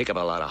 Pick up a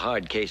lot of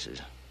hard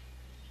cases.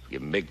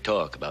 Give 'em big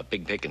talk about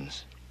big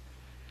pickings.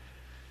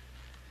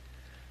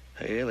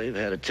 Well, they've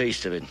had a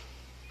taste of it.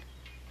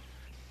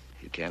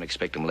 You can't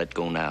expect them to let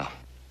go now.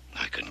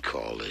 I can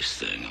call this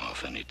thing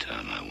off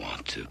anytime I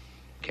want to.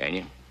 Can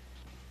you?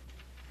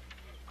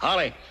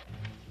 Holly,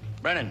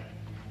 Brennan,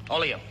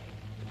 all of you.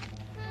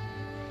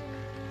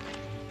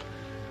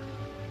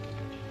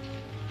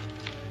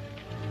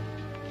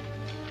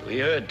 We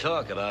heard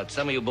talk about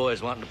some of you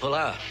boys wanting to pull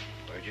out.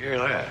 Where'd you hear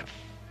that?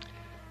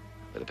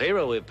 With the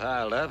payroll we've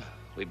piled up,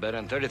 we bet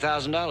on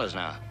 $30,000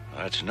 now.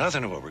 That's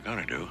nothing to what we're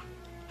gonna do.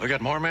 We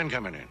got more men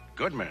coming in.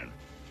 Good men.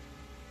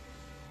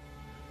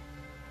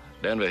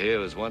 Denver here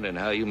was wondering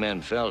how you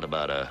men felt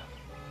about a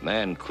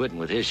man quitting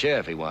with his share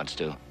if he wants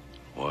to.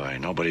 Why,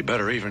 nobody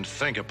better even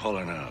think of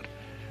pulling out.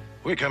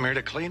 We come here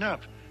to clean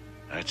up.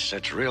 That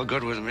sits real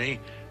good with me,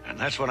 and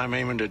that's what I'm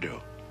aiming to do.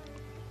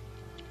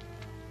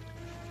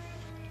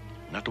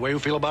 Not the way you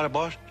feel about it,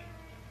 boss?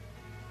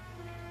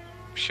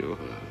 Sure.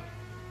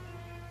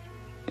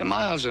 Yeah,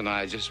 Miles and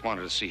I just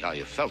wanted to see how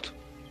you felt.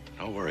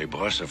 Don't worry,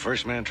 boss. The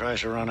first man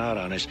tries to run out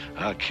on us,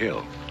 I'll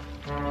kill.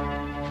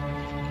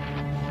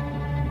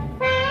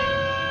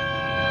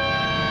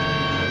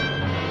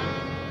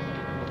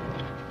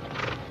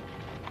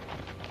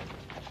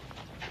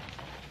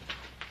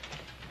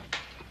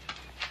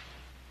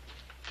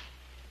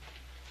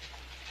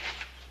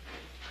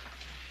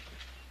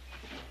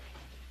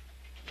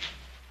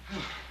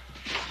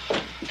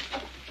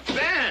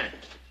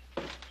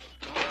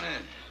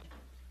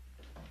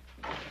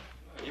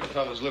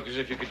 Fellas look as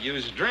if you could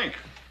use a drink.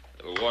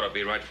 A little water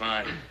be right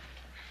fine.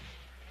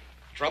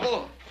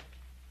 Trouble?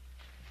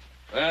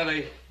 Well,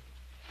 they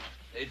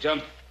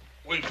jumped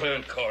Winkler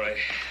and Corey.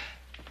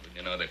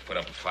 You know, they put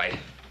up a fight.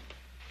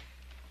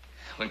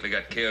 Winkler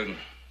got killed and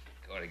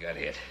Corey got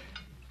hit.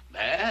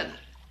 Bad?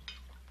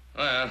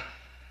 Well,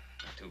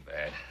 not too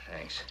bad,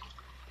 thanks.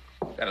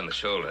 Got on the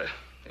shoulder.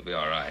 He'll be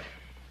all right.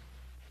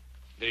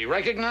 Did he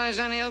recognize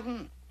any of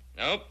them?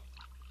 Nope.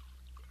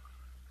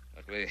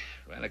 But we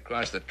ran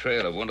across the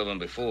trail of one of them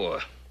before.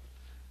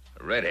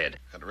 A redhead.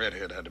 That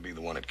redhead had to be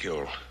the one that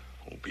killed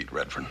old Pete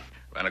Redfern.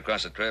 Ran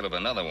across the trail of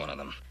another one of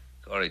them.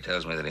 Corey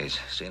tells me that he's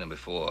seen him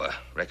before.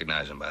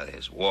 Recognized him by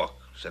his walk,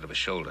 set of his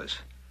shoulders.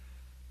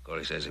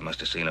 Corey says he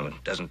must have seen him a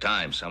dozen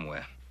times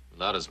somewhere.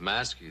 Without his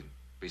mask, he'd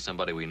be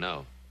somebody we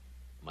know.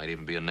 Might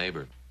even be a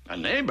neighbor. A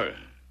neighbor?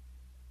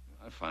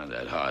 I find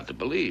that hard to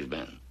believe,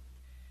 Ben.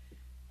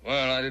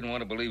 Well, I didn't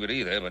want to believe it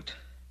either, but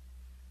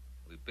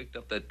we picked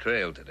up that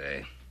trail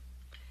today.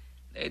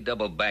 They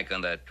doubled back on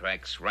their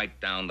tracks right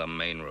down the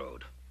main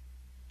road.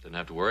 Didn't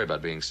have to worry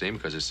about being seen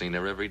because they're seen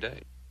there every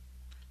day.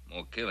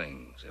 More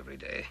killings every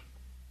day.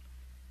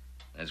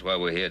 That's why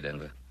we're here,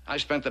 Denver. I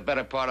spent the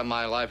better part of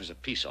my life as a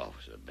peace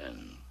officer,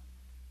 Ben.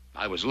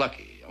 I was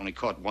lucky. Only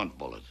caught one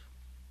bullet.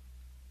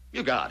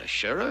 You got a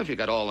sheriff. You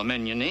got all the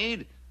men you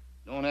need.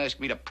 Don't ask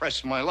me to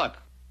press my luck.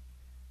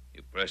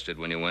 You pressed it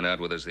when you went out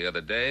with us the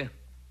other day.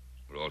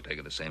 We're all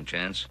taking the same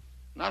chance.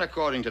 Not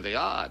according to the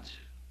odds.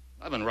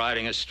 I've been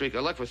riding a streak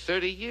of luck for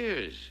 30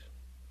 years.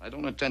 I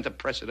don't intend to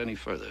press it any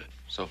further.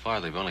 So far,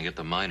 they've only hit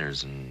the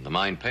miners and the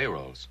mine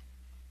payrolls.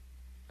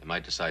 They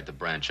might decide to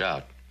branch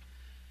out.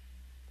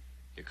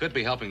 You could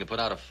be helping to put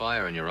out a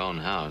fire in your own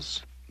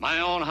house. My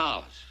own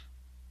house?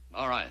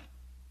 All right.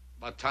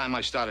 About time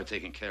I started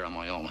taking care of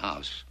my own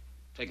house.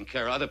 Taking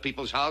care of other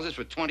people's houses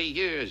for 20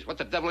 years. What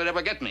the devil would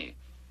ever get me?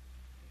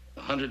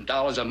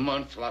 $100 a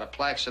month, a lot of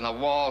plaques on the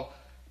wall,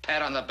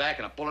 pat on the back,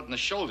 and a bullet in the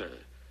shoulder.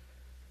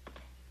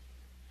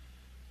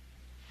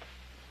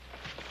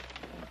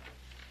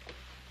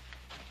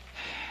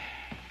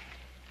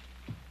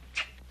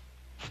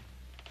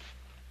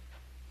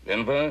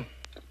 Denver,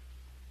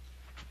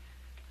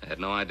 I had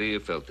no idea you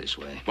felt this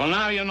way. Well,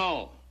 now you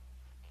know.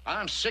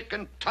 I'm sick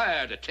and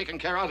tired of taking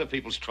care of other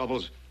people's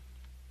troubles.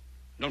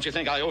 Don't you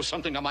think I owe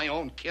something to my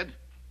own kid?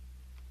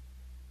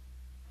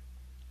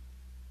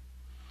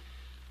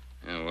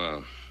 Yeah,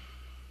 well,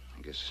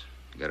 I guess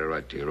you got a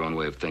right to your own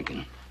way of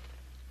thinking.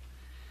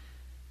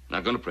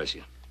 Not gonna press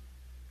you.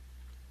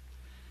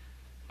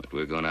 But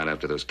we're going out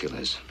after those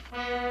killers.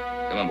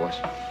 Come on, boys.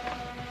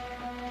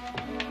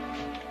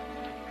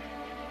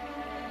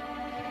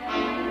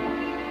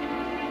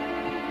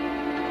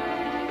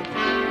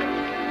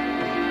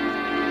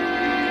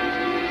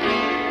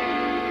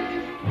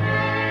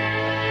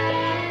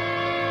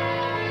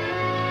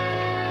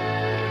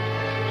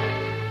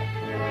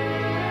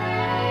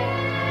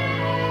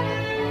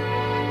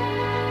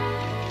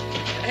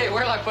 Hey,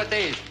 where'd I put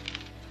these?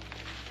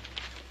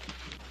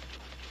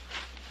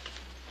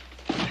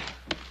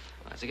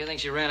 It's a good thing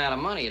she ran out of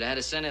money. You'd have had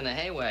to send in the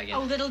hay wagon.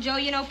 Oh, little Joe,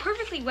 you know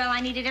perfectly well I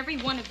needed every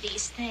one of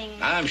these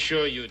things. I'm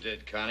sure you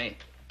did, Connie.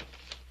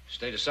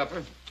 Stay to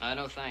supper?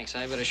 No, thanks.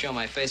 I better show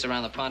my face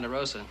around the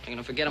Ponderosa. I'm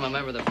gonna forget I'm a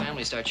member of the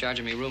family, start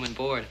charging me room and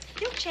board.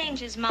 He'll change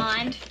his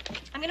mind.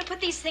 I'm gonna put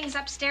these things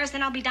upstairs,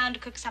 then I'll be down to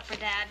cook supper,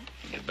 Dad.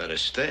 You better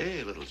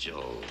stay, little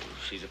Joe.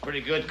 She's a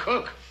pretty good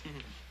cook.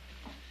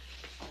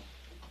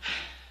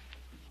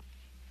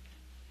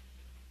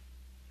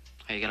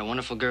 Hey, you got a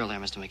wonderful girl there,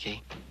 Mr.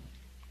 McKee.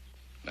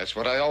 That's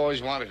what I always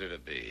wanted her to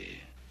be.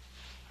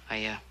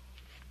 I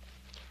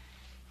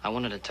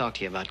wanted to talk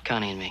to you about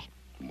Connie and me.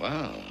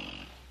 Well.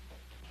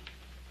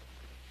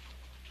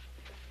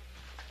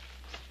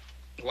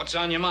 What's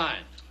on your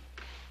mind?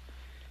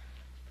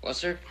 Well,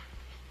 sir,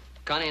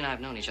 Connie and I have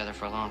known each other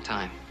for a long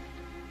time.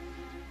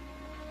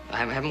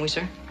 Haven't we,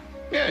 sir?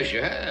 Yes,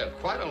 you have.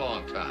 Quite a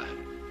long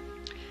time.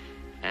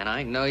 And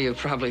I know you've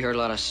probably heard a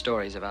lot of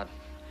stories about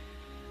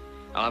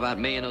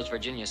me and those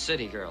Virginia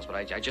City girls, but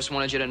I just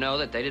wanted you to know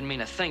that they didn't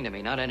mean a thing to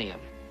me, not any of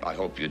them. I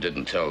hope you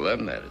didn't tell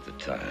them that at the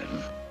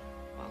time.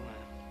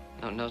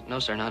 Well, no,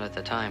 sir, not at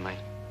the time.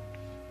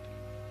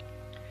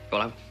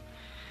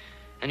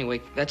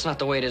 Anyway, that's not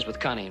the way it is with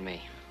Connie and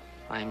me.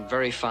 I'm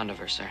very fond of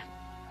her, sir.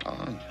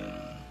 Oh,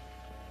 yeah.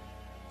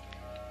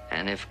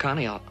 And if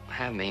Connie'll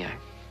have me,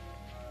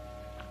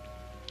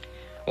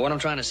 Well, what I'm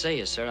trying to say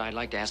is, sir, I'd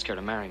like to ask her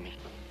to marry me.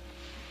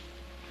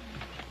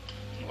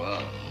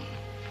 Well,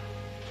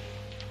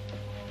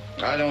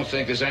 I don't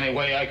think there's any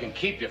way I can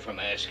keep you from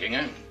asking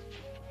her.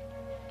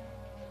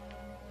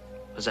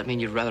 Does that mean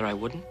you'd rather I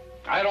wouldn't?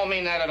 I don't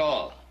mean that at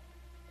all.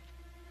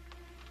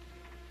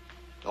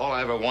 All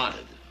I ever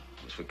wanted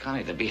was for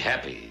Connie to be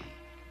happy.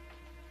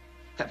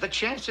 Have the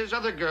chances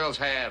other girls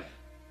have.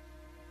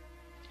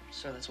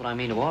 Sir, that's what I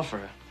mean to offer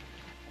her.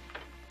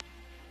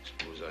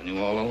 Suppose I knew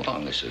all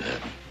along this would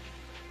happen.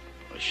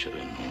 I should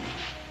have known.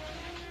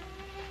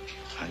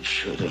 I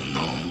should have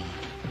known.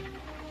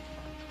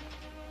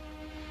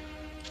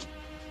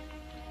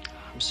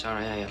 I'm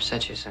sorry I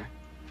upset you, sir.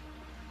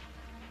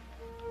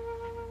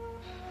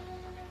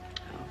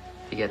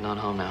 You're getting on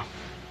home now.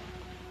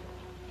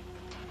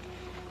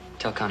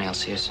 Tell Connie I'll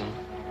see you soon.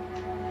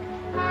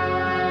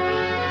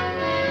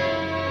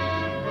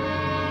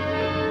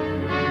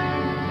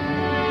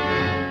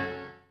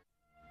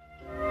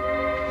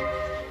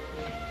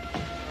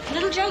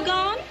 Little Joe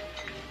gone?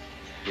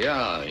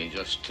 Yeah, he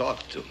just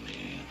talked to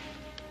me.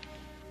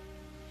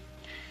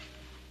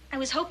 I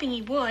was hoping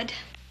he would.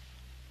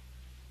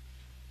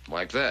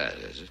 Like that,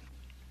 is it?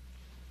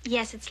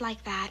 Yes, it's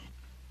like that.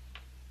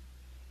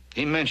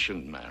 He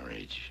mentioned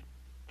marriage.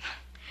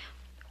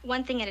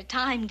 One thing at a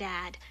time,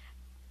 Dad.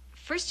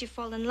 First you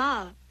fall in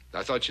love.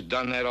 I thought you'd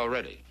done that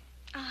already.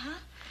 Uh-huh.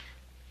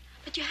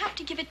 But you have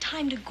to give it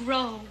time to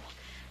grow,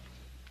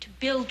 to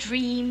build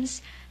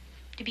dreams,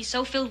 to be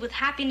so filled with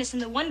happiness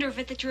and the wonder of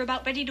it that you're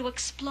about ready to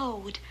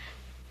explode.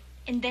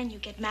 And then you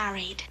get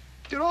married.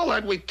 Did all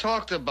that we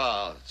talked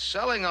about,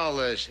 selling all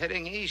this,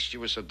 heading east, you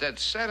were so dead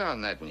set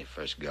on that when you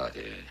first got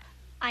here.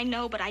 I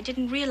know, but I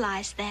didn't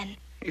realize then.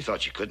 You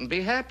thought you couldn't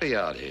be happy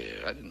out here.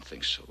 I didn't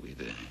think so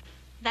either.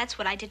 That's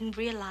what I didn't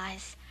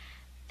realize.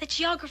 That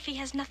geography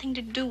has nothing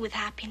to do with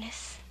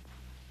happiness.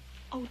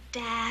 Oh,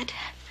 Dad.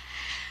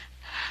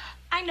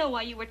 I know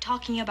why you were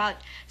talking about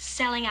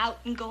selling out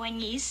and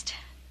going east.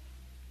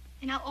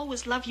 And I'll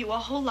always love you a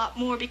whole lot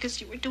more because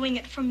you were doing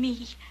it for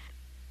me.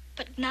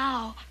 But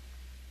now,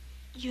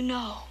 you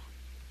know.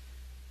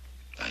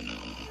 I know.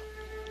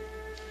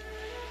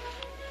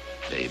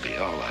 Baby,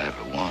 all I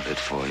ever wanted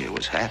for you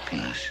was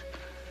happiness.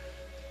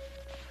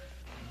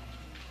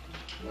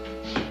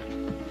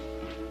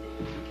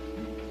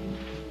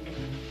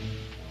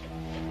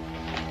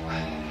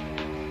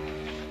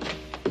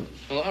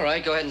 Well, all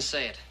right, go ahead and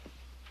say it.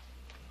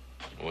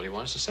 What do you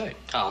want us to say?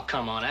 Oh,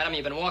 come on, Adam.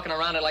 You've been walking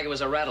around it like it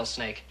was a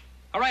rattlesnake.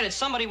 All right, it's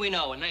somebody we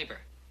know, a neighbor.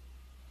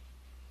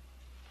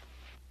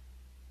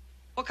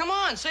 Well, come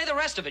on, say the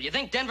rest of it. You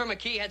think Denver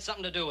McKee had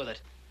something to do with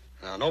it?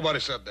 Now, nobody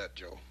said that,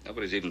 Joe.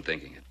 Nobody's even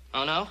thinking it.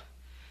 Oh, no?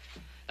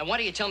 Then why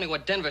do you tell me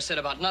what Denver said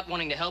about not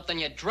wanting to help, then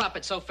you drop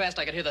it so fast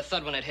I could hear the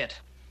thud when it hit?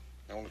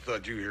 The only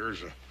thud you hear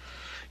is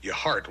your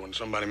heart when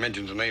somebody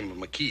mentions the name of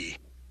McKee.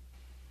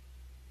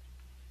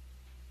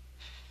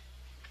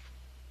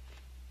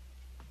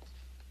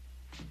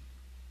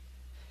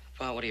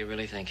 Pa, what do you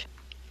really think?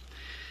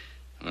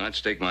 Well, I'd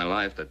stake my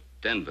life that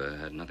Denver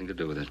had nothing to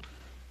do with it.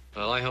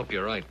 Well, I hope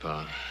you're right,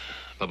 Pa.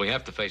 But we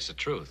have to face the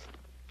truth.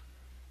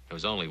 There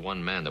was only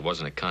one man that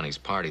wasn't at Connie's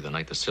party the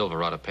night the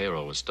Silverado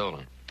payroll was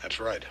stolen. That's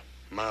right.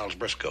 Miles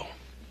Briscoe.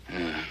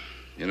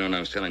 You know, when I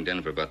was telling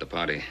Denver about the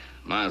party,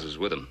 Miles was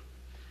with him.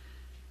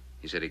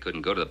 He said he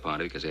couldn't go to the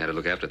party because he had to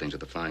look after things at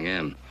the Flying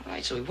M. All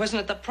right, so he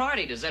wasn't at the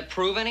party. Does that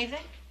prove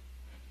anything?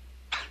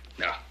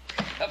 No,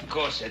 of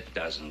course it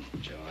doesn't,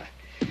 Joe.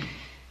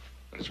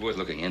 But it's worth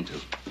looking into.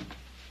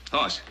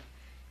 Hoss,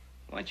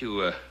 why don't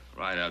you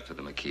ride out to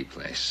the McKee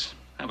place?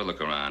 Have a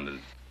look around, and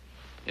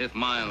if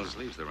Miles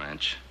leaves the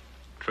ranch,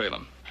 trail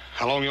him.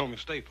 How long you want me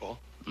to stay, Paul?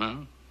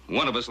 No,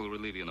 one of us will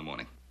relieve you in the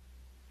morning.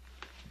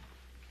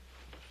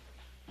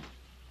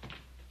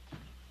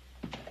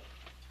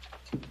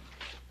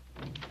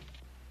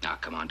 Now,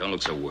 come on, don't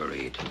look so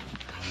worried.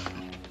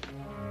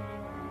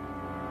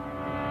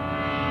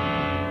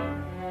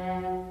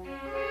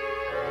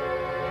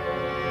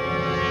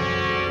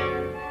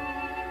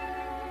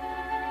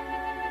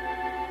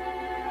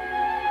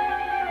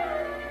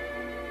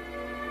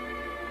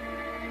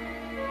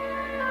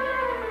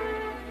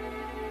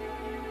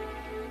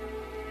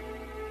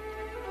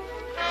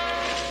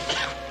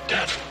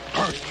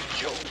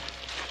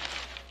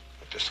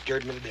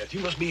 Scared me to death.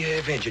 You must be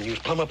avenging. You was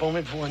plumb up on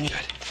me before I knew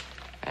it.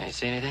 I ain't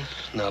see anything?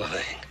 Not a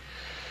thing.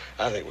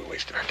 I think we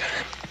wasted our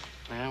time.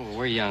 Well,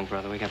 we're young,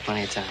 brother. We got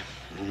plenty of time.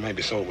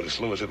 Maybe so, but as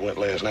slow as it went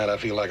last night, I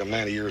feel like I'm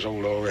 90 years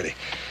old already.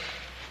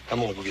 I'm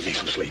gonna go get me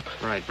some sleep.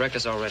 Right,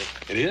 breakfast already.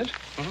 It is?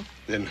 Mm-hmm.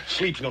 Then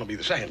sleep's gonna be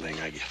the second thing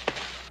I get.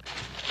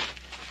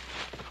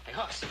 Hey,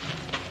 Hoss.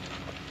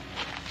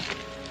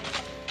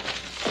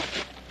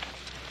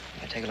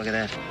 Yeah, take a look at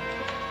that.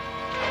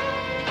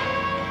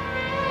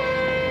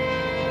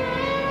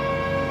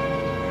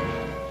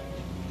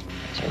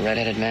 It's a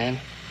red-headed man.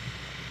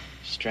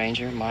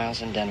 Stranger,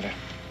 miles in Denver.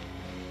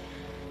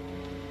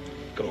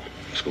 Go.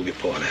 Let's go get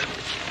Paul now.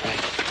 Right.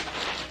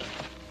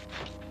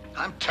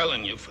 I'm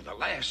telling you for the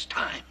last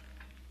time.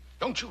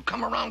 Don't you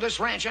come around this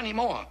ranch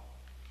anymore.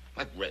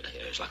 That red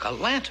hair is like a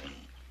lantern.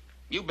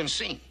 You've been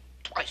seen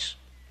twice.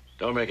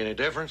 Don't make any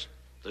difference.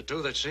 The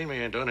two that seen me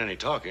ain't doing any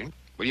talking.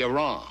 Well, you're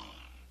wrong.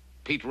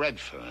 Pete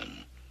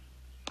Redfern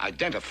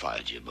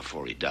identified you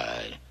before he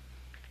died.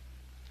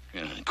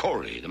 Yeah, and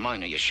Corey, the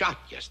miner you shot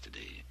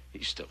yesterday,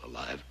 he's still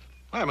alive.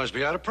 I must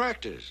be out of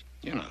practice.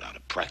 You're not out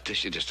of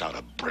practice. You're just out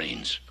of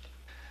brains.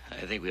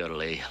 I think we ought to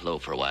lay low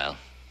for a while.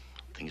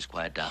 Things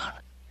quiet down.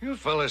 You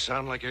fellas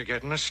sound like you're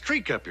getting a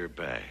streak up your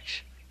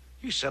backs.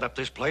 You set up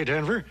this play,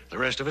 Denver. The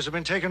rest of us have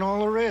been taking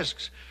all the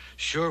risks.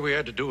 Sure, we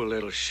had to do a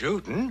little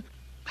shooting.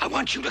 I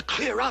want you to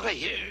clear out of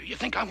here. You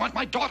think I want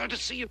my daughter to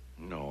see you?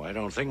 No, I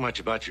don't think much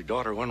about your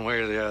daughter one way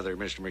or the other,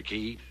 Mr.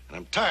 McKee. And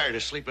I'm tired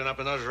of sleeping up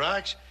in those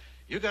rocks.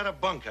 You got a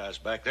bunkhouse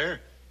back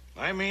there.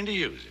 I mean to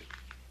use it.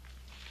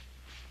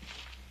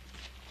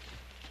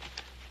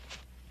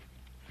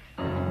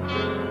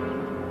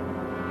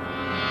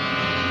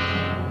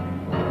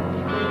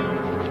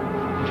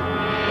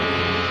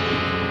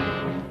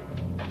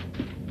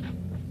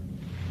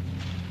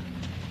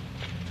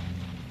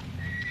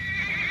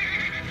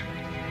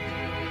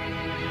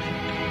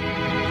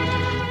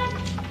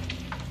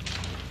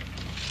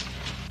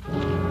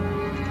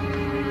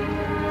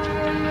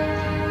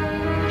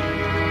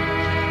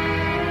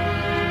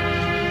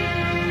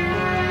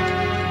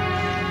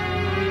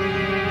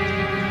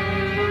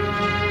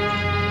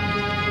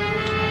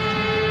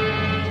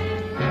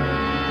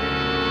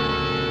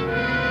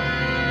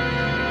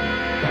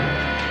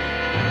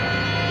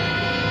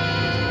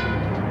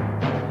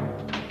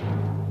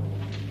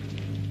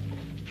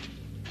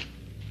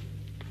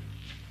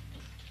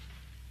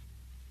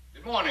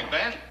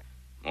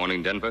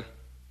 Denver?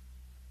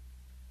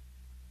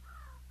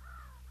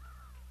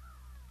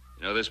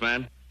 You know this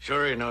man?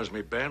 Sure he knows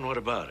me, Ben. What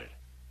about it?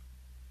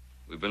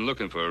 We've been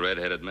looking for a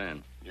red-headed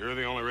man. You're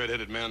the only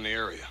red-headed man in the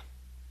area,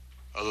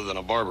 other than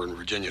a barber in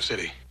Virginia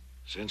City.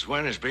 Since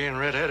when is being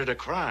red-headed a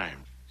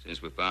crime?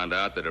 Since we found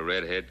out that a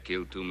redhead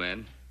killed 2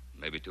 men,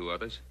 maybe 2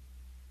 others.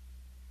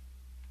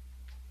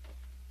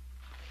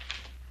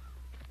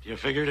 Do you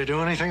figure to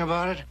do anything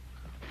about it?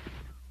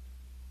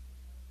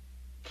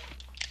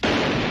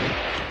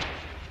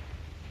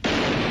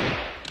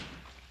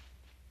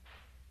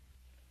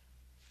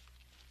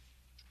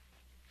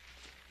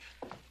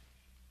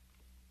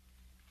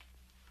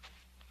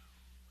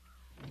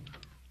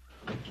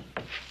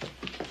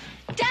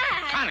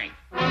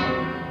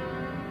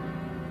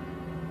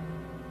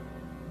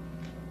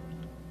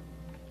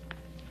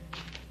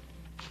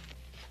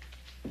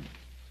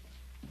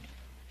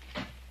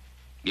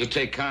 You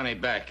take Connie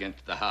back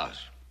into the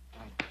house.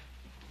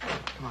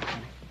 Come on,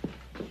 Connie.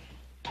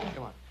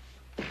 Come on.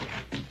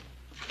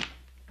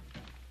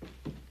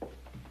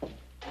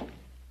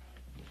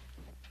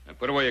 Now,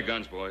 put away your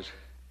guns, boys.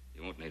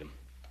 You won't need them.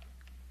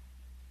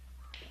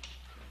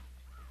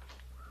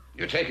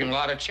 You're taking a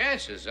lot of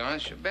chances,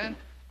 aren't you, Ben?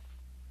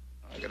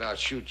 I could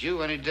outshoot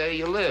you any day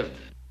you lived.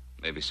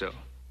 Maybe so.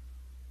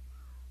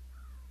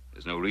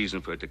 There's no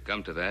reason for it to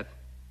come to that.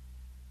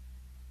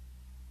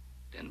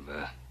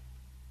 Denver.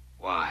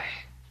 Why?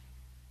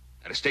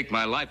 I'd have staked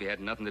my life. You had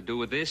nothing to do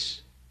with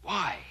this.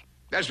 Why?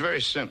 That's very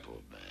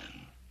simple,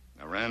 Ben.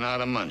 I ran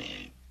out of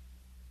money.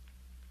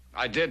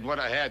 I did what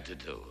I had to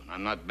do, and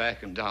I'm not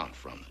backing down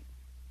from it.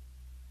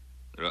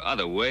 There are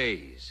other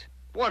ways.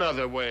 What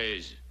other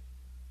ways?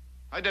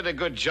 I did a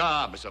good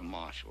job as a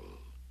marshal.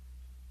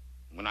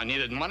 When I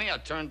needed money, I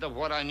turned to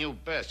what I knew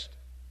best.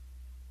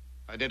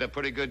 I did a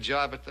pretty good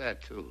job at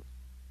that, too.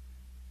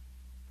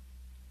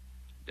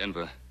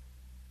 Denver,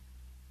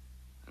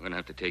 I'm gonna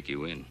have to take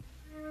you in.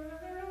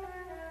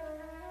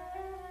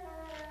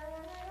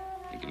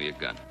 You give me a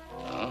gun.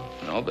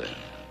 No, Ben.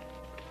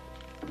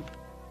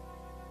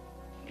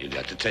 You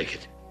got to take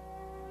it.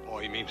 Oh,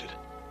 he means it.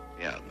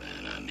 Yeah,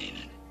 Ben, I mean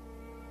it.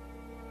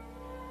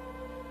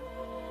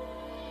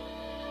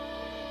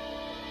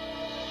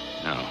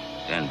 No,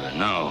 Denver,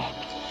 no.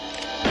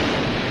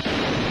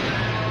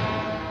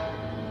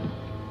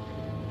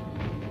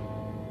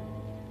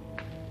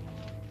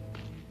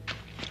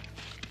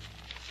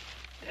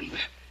 Denver.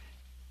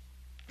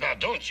 Now,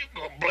 don't you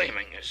go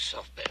blaming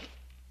yourself, Ben.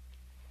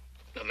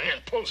 The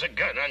man pulls a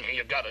gun on you,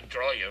 you gotta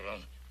draw your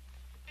own.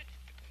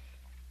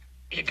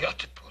 You got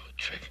to pull the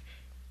trigger.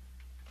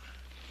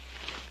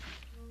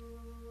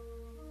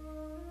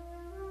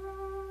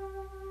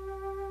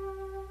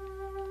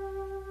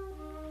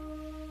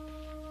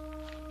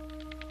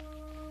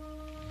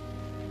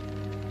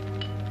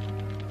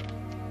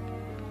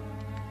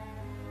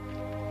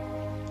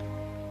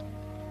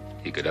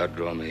 He could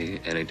outdraw me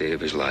any day of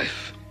his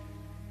life.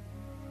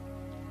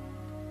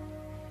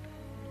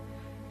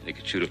 And he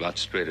could shoot a lot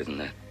straighter than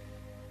that.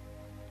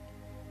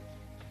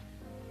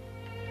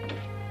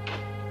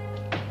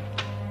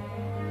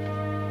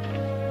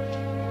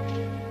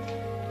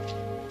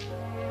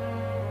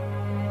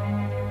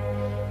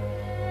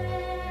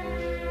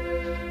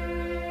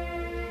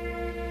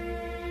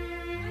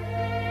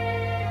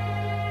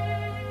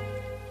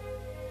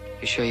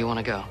 You sure you want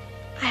to go?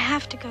 I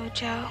have to go,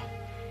 Joe.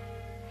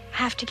 I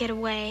have to get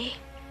away.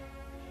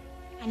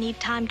 I need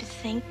time to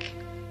think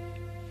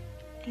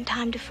and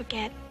time to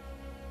forget.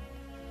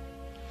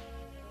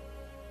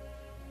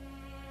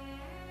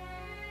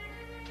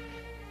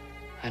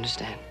 I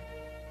understand.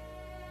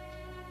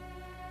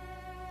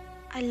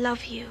 I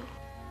love you.